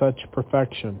such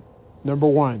perfection? Number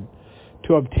 1,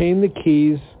 to obtain the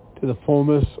keys to the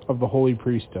fullness of the holy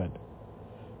priesthood.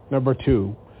 Number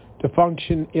 2, to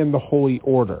function in the holy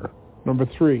order. Number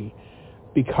 3,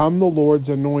 become the Lord's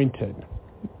anointed.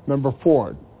 Number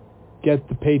 4, get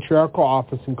the patriarchal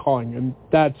office and calling, and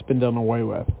that's been done away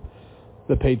with.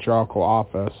 The patriarchal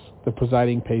office, the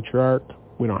presiding patriarch,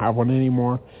 we don't have one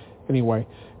anymore. Anyway,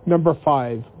 number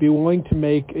 5, be willing to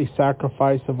make a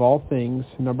sacrifice of all things.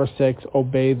 Number 6,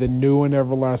 obey the new and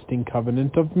everlasting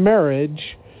covenant of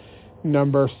marriage.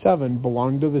 Number 7,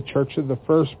 belong to the church of the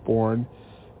firstborn.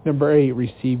 Number 8,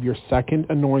 receive your second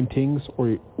anointings,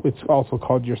 or it's also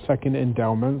called your second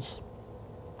endowments.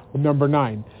 Number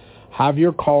 9, have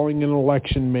your calling and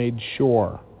election made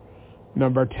sure.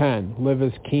 Number 10, live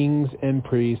as kings and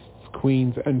priests,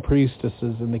 queens and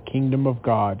priestesses in the kingdom of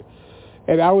God.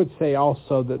 And I would say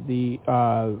also that the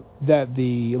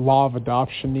law of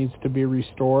adoption needs to be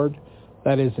restored.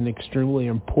 That is an extremely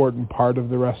important part of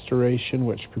the restoration,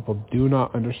 which people do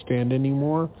not understand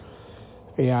anymore.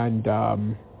 And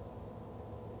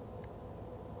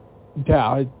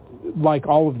like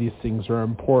all of these things are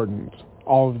important.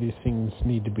 All of these things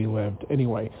need to be lived.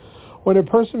 Anyway, when a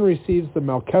person receives the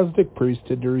Melchizedek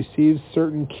priesthood, he receives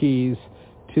certain keys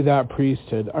to that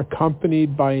priesthood,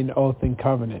 accompanied by an oath and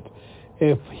covenant.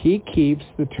 If he keeps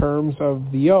the terms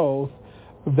of the oath,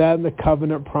 then the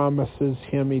covenant promises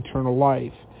him eternal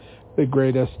life, the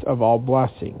greatest of all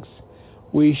blessings.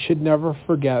 We should never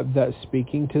forget that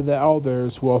speaking to the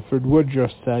elders, Wilford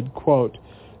Woodruff said, quote,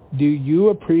 do you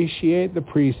appreciate the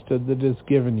priesthood that is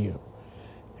given you,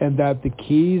 and that the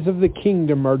keys of the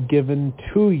kingdom are given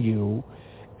to you,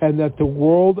 and that the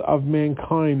world of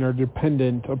mankind are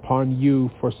dependent upon you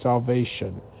for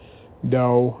salvation?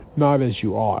 No, not as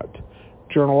you ought.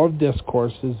 Journal of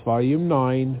Discourses, Volume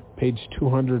 9, page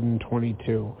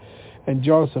 222. And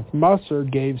Joseph Musser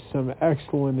gave some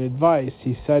excellent advice.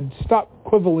 He said, stop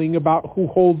quibbling about who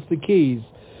holds the keys,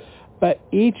 but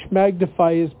each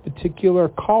magnify his particular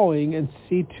calling and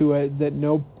see to it that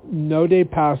no day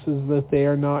passes that they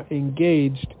are not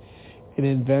engaged in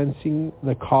advancing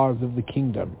the cause of the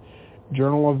kingdom.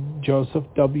 Journal of Joseph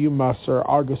W. Musser,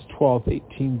 August 12,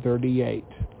 1938.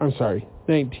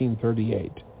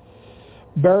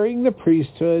 Bearing the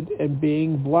priesthood and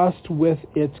being blessed with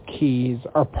its keys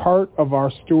are part of our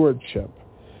stewardship,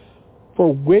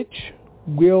 for which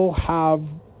will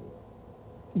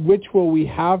we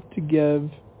have to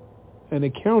give an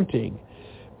accounting.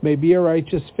 Maybe a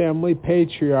righteous family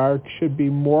patriarch should be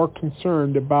more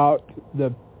concerned about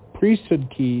the priesthood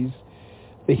keys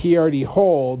that he already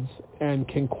holds and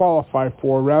can qualify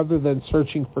for, rather than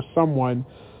searching for someone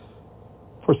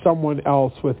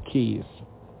else with keys.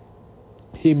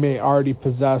 He may already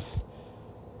possess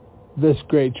this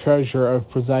great treasure of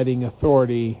presiding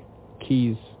authority,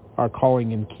 keys, our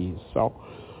calling and keys. So,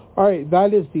 all right,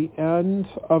 that is the end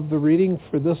of the reading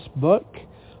for this book.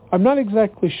 I'm not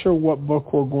exactly sure what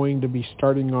book we're going to be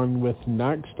starting on with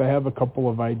next. I have a couple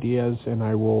of ideas, and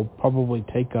I will probably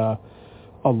take a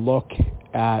look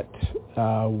at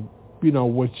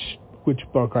which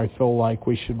book I feel like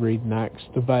we should read next.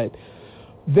 But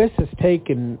this has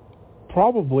taken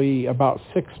probably about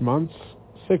 6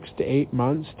 to 8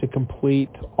 months to complete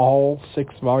all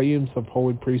 6 volumes of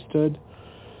Holy Priesthood.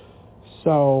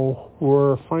 So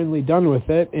we're finally done with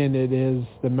it, and it is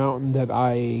the mountain that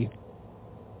I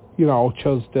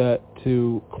chose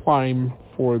to climb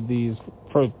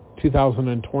for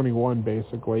 2021,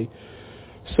 basically.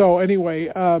 So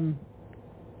anyway,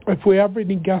 if we have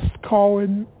any guests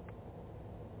call-in,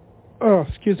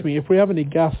 if we have any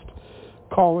guest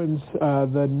call-ins,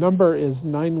 the number is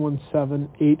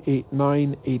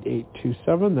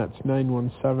 917-889-8827. That's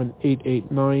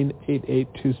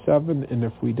 917-889-8827. And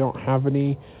if we don't have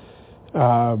any,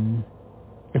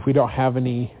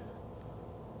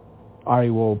 I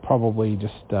will probably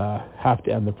just have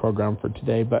to end the program for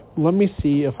today. But let me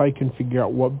see if I can figure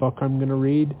out what book I'm going to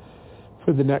read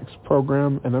for the next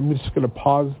program. And I'm just going to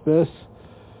pause this.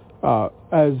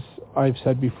 As I've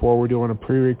said before, we're doing a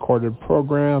pre-recorded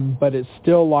program, but it's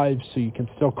still live, so you can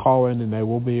still call in, and I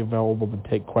will be available to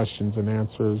take questions and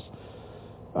answers.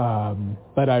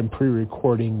 But I'm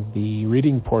pre-recording the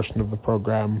reading portion of the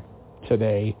program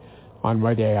today on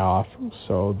my day off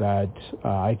so that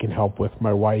I can help with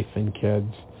my wife and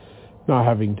kids not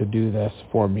having to do this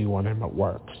for me when I'm at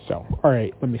work. So, all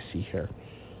right, let me see here.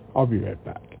 I'll be right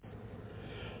back.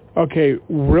 Okay,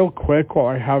 real quick while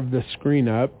I have the screen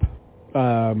up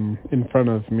in front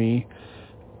of me,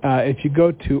 if you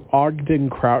go to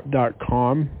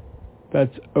ogdenkraut.com,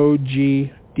 that's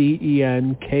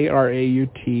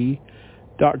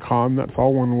OGDENKRAUT.com, that's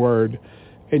all one word,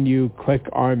 and you click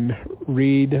on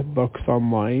Read Books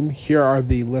Online, here are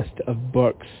the list of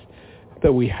books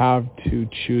that we have to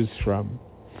choose from.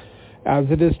 As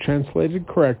it is translated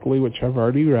correctly, which I've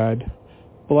already read,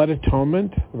 Blood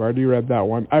Atonement, I've already read that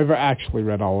one. I've actually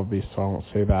read all of these, so I won't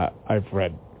say that. I've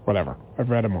read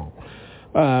them all.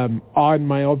 On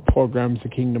my old programs, The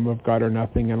Kingdom of God or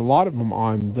Nothing, and a lot of them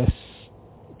on this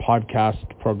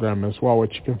podcast program as well,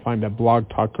 which you can find at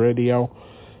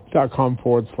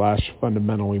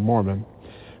blogtalkradio.com/fundamentally Mormon.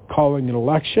 Calling an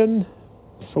Election,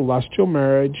 Celestial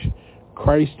Marriage,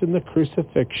 Christ and the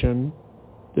Crucifixion,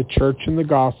 The Church and the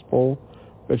Gospel,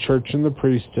 The Church and the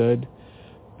Priesthood,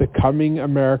 The Coming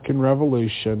American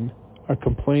Revolution, A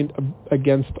Complaint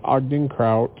Against Ogden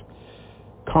Kraut,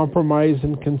 Compromise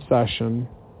and Concession,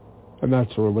 and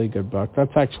that's a really good book.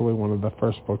 That's actually one of the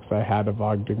first books I had of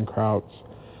Ogden Kraut's.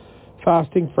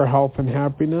 Fasting for Health and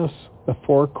Happiness, The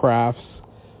Four Crafts,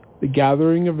 The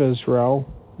Gathering of Israel,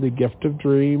 The Gift of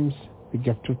Dreams, The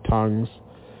Gift of Tongues,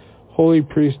 Holy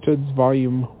Priesthoods,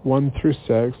 Volume 1 through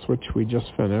 6, which we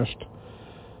just finished.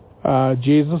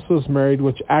 Jesus Was Married,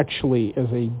 which actually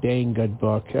is a dang good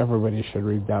book. Everybody should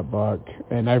read that book,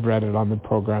 and I've read it on the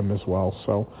program as well.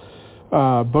 So,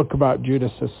 book about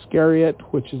Judas Iscariot,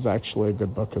 which is actually a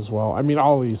good book as well. I mean,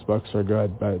 all these books are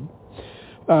good, but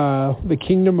The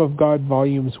Kingdom of God,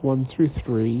 Volumes 1 through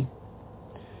 3,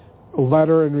 A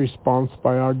Letter and Response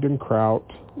by Ogden Kraut,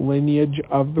 Lineage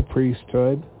of the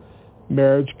Priesthood,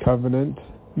 Marriage Covenant,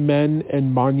 Men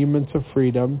and Monuments of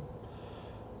Freedom,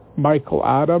 Michael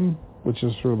Adam, which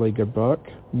is a really good book,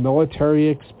 Military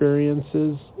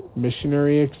Experiences,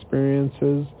 Missionary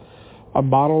Experiences, A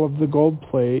Model of the Gold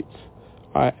Plate,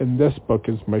 and this book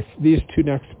is these two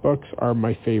next books are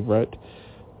my favorite,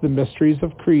 The Mysteries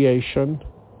of Creation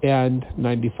and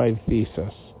 95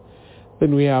 Thesis.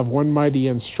 Then we have One Mighty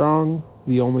and Strong,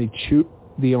 The Only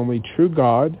True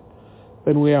God.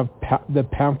 Then we have the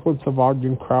Pamphlets of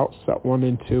Ogden Kraut, Set 1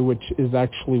 and 2, which is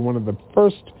actually one of the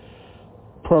first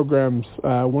programs,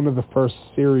 one of the first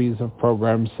series of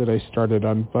programs that I started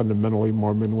on Fundamentally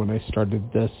Mormon when I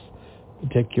started this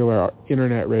particular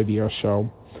internet radio show.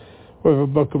 We have a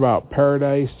book about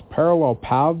Paradise, Parallel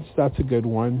Paths, that's a good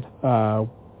one.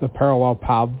 The Parallel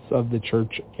Paths of the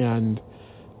Church and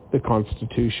the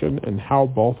Constitution, and how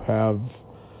both have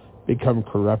become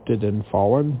corrupted and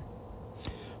fallen.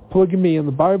 Polygamy in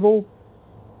the Bible,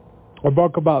 a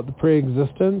book about the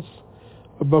pre-existence,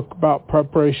 a book about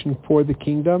preparation for the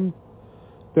kingdom.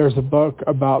 There's a book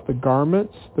about the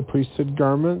garments, the priesthood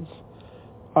garments.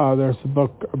 There's a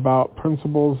book about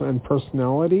principles and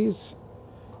personalities,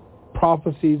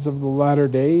 prophecies of the latter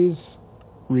days,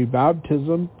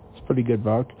 rebaptism, it's a pretty good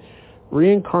book.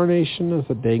 Reincarnation is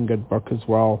a dang good book as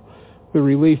well. The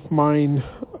Relief Mine,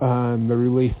 the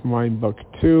Relief Mine Book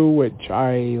 2, which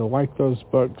I like those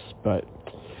books, but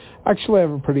actually I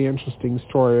have a pretty interesting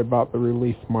story about the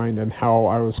Relief Mine and how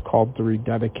I was called to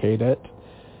rededicate it,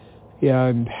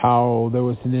 and how there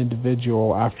was an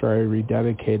individual after I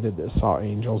rededicated that saw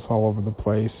angels all over the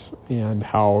place, and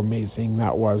how amazing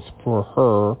that was for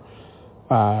her.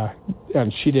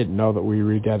 And she didn't know that we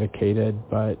rededicated,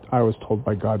 but I was told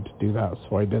by God to do that,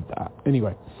 so I did that.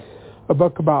 Anyway, a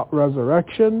book about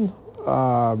resurrection,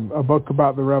 a book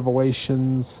about the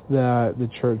revelations that the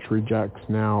church rejects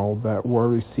now that were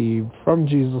received from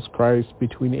Jesus Christ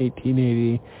between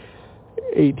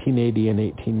 1880 and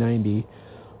 1890.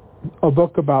 a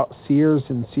book about seers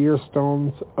and seer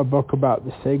stones, a book about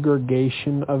the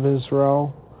segregation of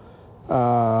Israel,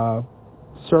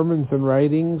 Sermons and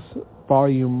Writings,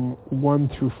 Volume 1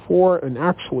 through 4, and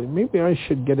actually, maybe I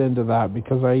should get into that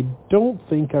because I don't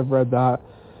think I've read that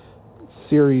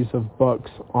series of books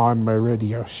on my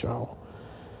radio show.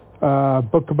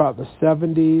 Book about the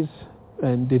 70s,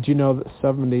 and did you know that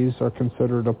 70s are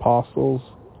considered apostles?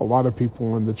 A lot of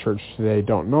people in the church today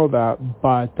don't know that,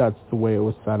 but that's the way it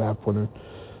was set up when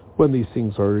these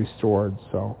things are restored.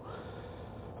 So,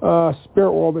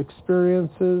 Spirit World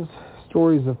Experiences,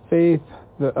 Stories of Faith,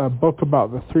 a book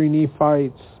about the three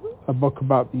Nephites, a book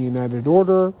about the United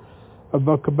Order, a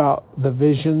book about the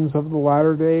visions of the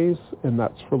latter days, and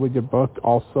that's a really good book.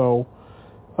 Also,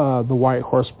 The White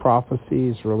Horse Prophecy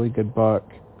is a really good book.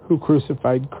 Who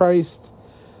Crucified Christ,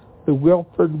 the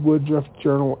Wilford Woodruff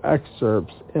Journal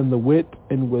excerpts, and The Wit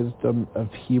and Wisdom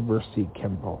of Heber C.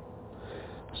 Kimball.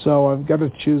 So I've got to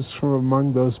choose from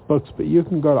among those books, but you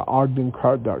can go to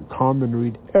ogdenkraut.com and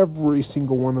read every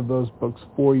single one of those books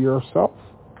for yourself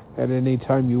at any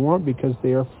time you want because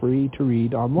they are free to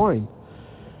read online.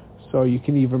 So you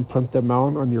can even print them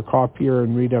out on your copier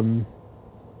and read them,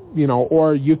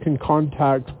 or you can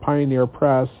contact Pioneer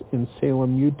Press in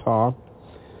Salem, Utah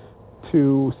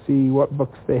to see what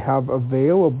books they have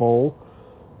available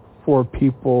for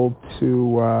people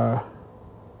to,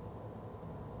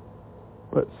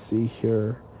 let's see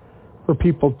here, for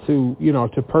people to,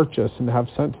 to purchase and have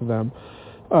sent to them.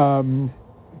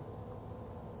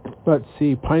 Let's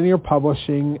see, Pioneer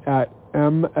Publishing at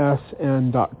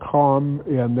msn.com,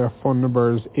 and their phone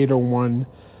number is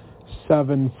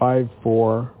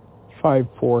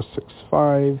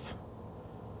 801-754-5465.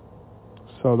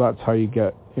 So that's how you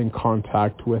get in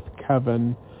contact with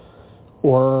Kevin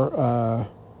or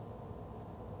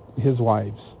his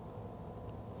wives.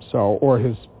 So, or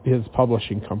his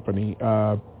publishing company,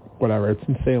 whatever. It's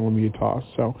in Salem, Utah.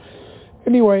 So,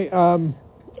 anyway,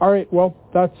 all right. Well,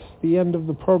 that's the end of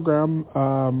the program.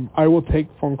 I will take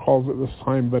phone calls at this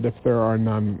time, but if there are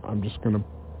none, I'm just going to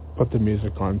put the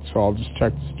music on. So I'll just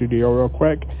check the studio real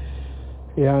quick,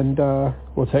 and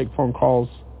we'll take phone calls.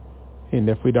 And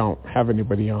if we don't have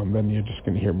anybody on, then you're just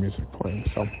going to hear music playing.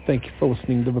 So thank you for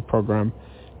listening to the program.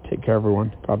 Take care,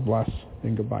 everyone. God bless,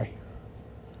 and goodbye.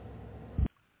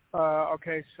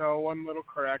 Okay, so one little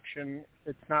correction.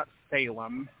 It's not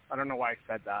Salem. I don't know why I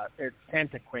said that. It's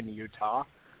Santaquin, Utah.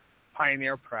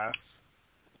 Pioneer Press.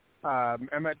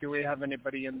 Emmett, do we have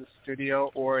anybody in the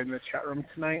studio or in the chat room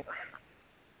tonight?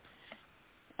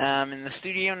 In the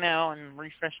studio now. I'm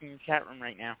refreshing the chat room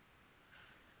right now.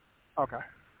 Okay.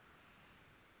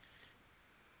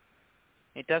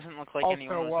 It doesn't look like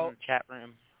anyone was in the chat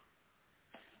room.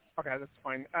 Okay, that's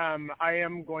fine. I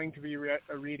am going to be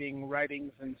reading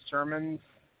Writings and Sermons.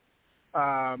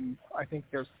 I think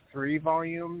there's 3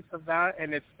 volumes of that,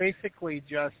 and it's basically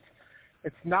just,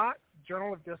 it's not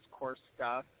Journal of Discourse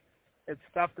stuff. It's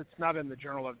stuff that's not in the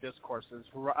Journal of Discourses.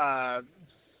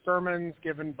 Sermons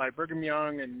given by Brigham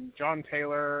Young and John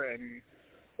Taylor and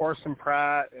Orson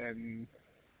Pratt and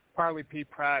Parley P.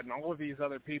 Pratt and all of these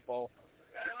other people.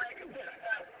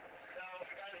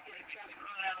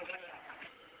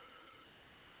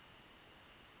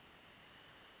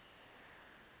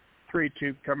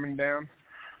 Tube coming down.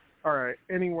 All right.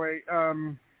 Anyway,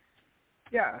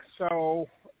 yeah, so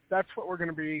that's what we're going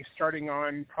to be starting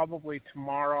on probably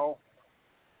tomorrow.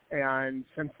 And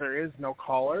since there is no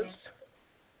callers,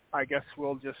 I guess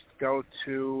we'll just go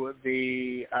to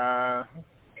the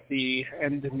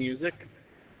end music,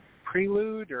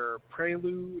 prelude or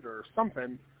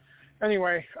something.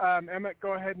 Anyway, Emmett,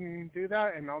 go ahead and do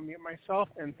that, and I'll mute myself.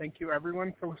 And thank you,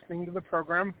 everyone, for listening to the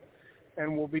program.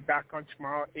 And we'll be back on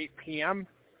tomorrow at 8 p.m.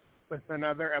 with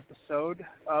another episode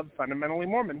of Fundamentally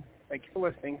Mormon. Thank you for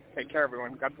listening. Take care,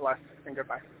 everyone. God bless, and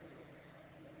goodbye.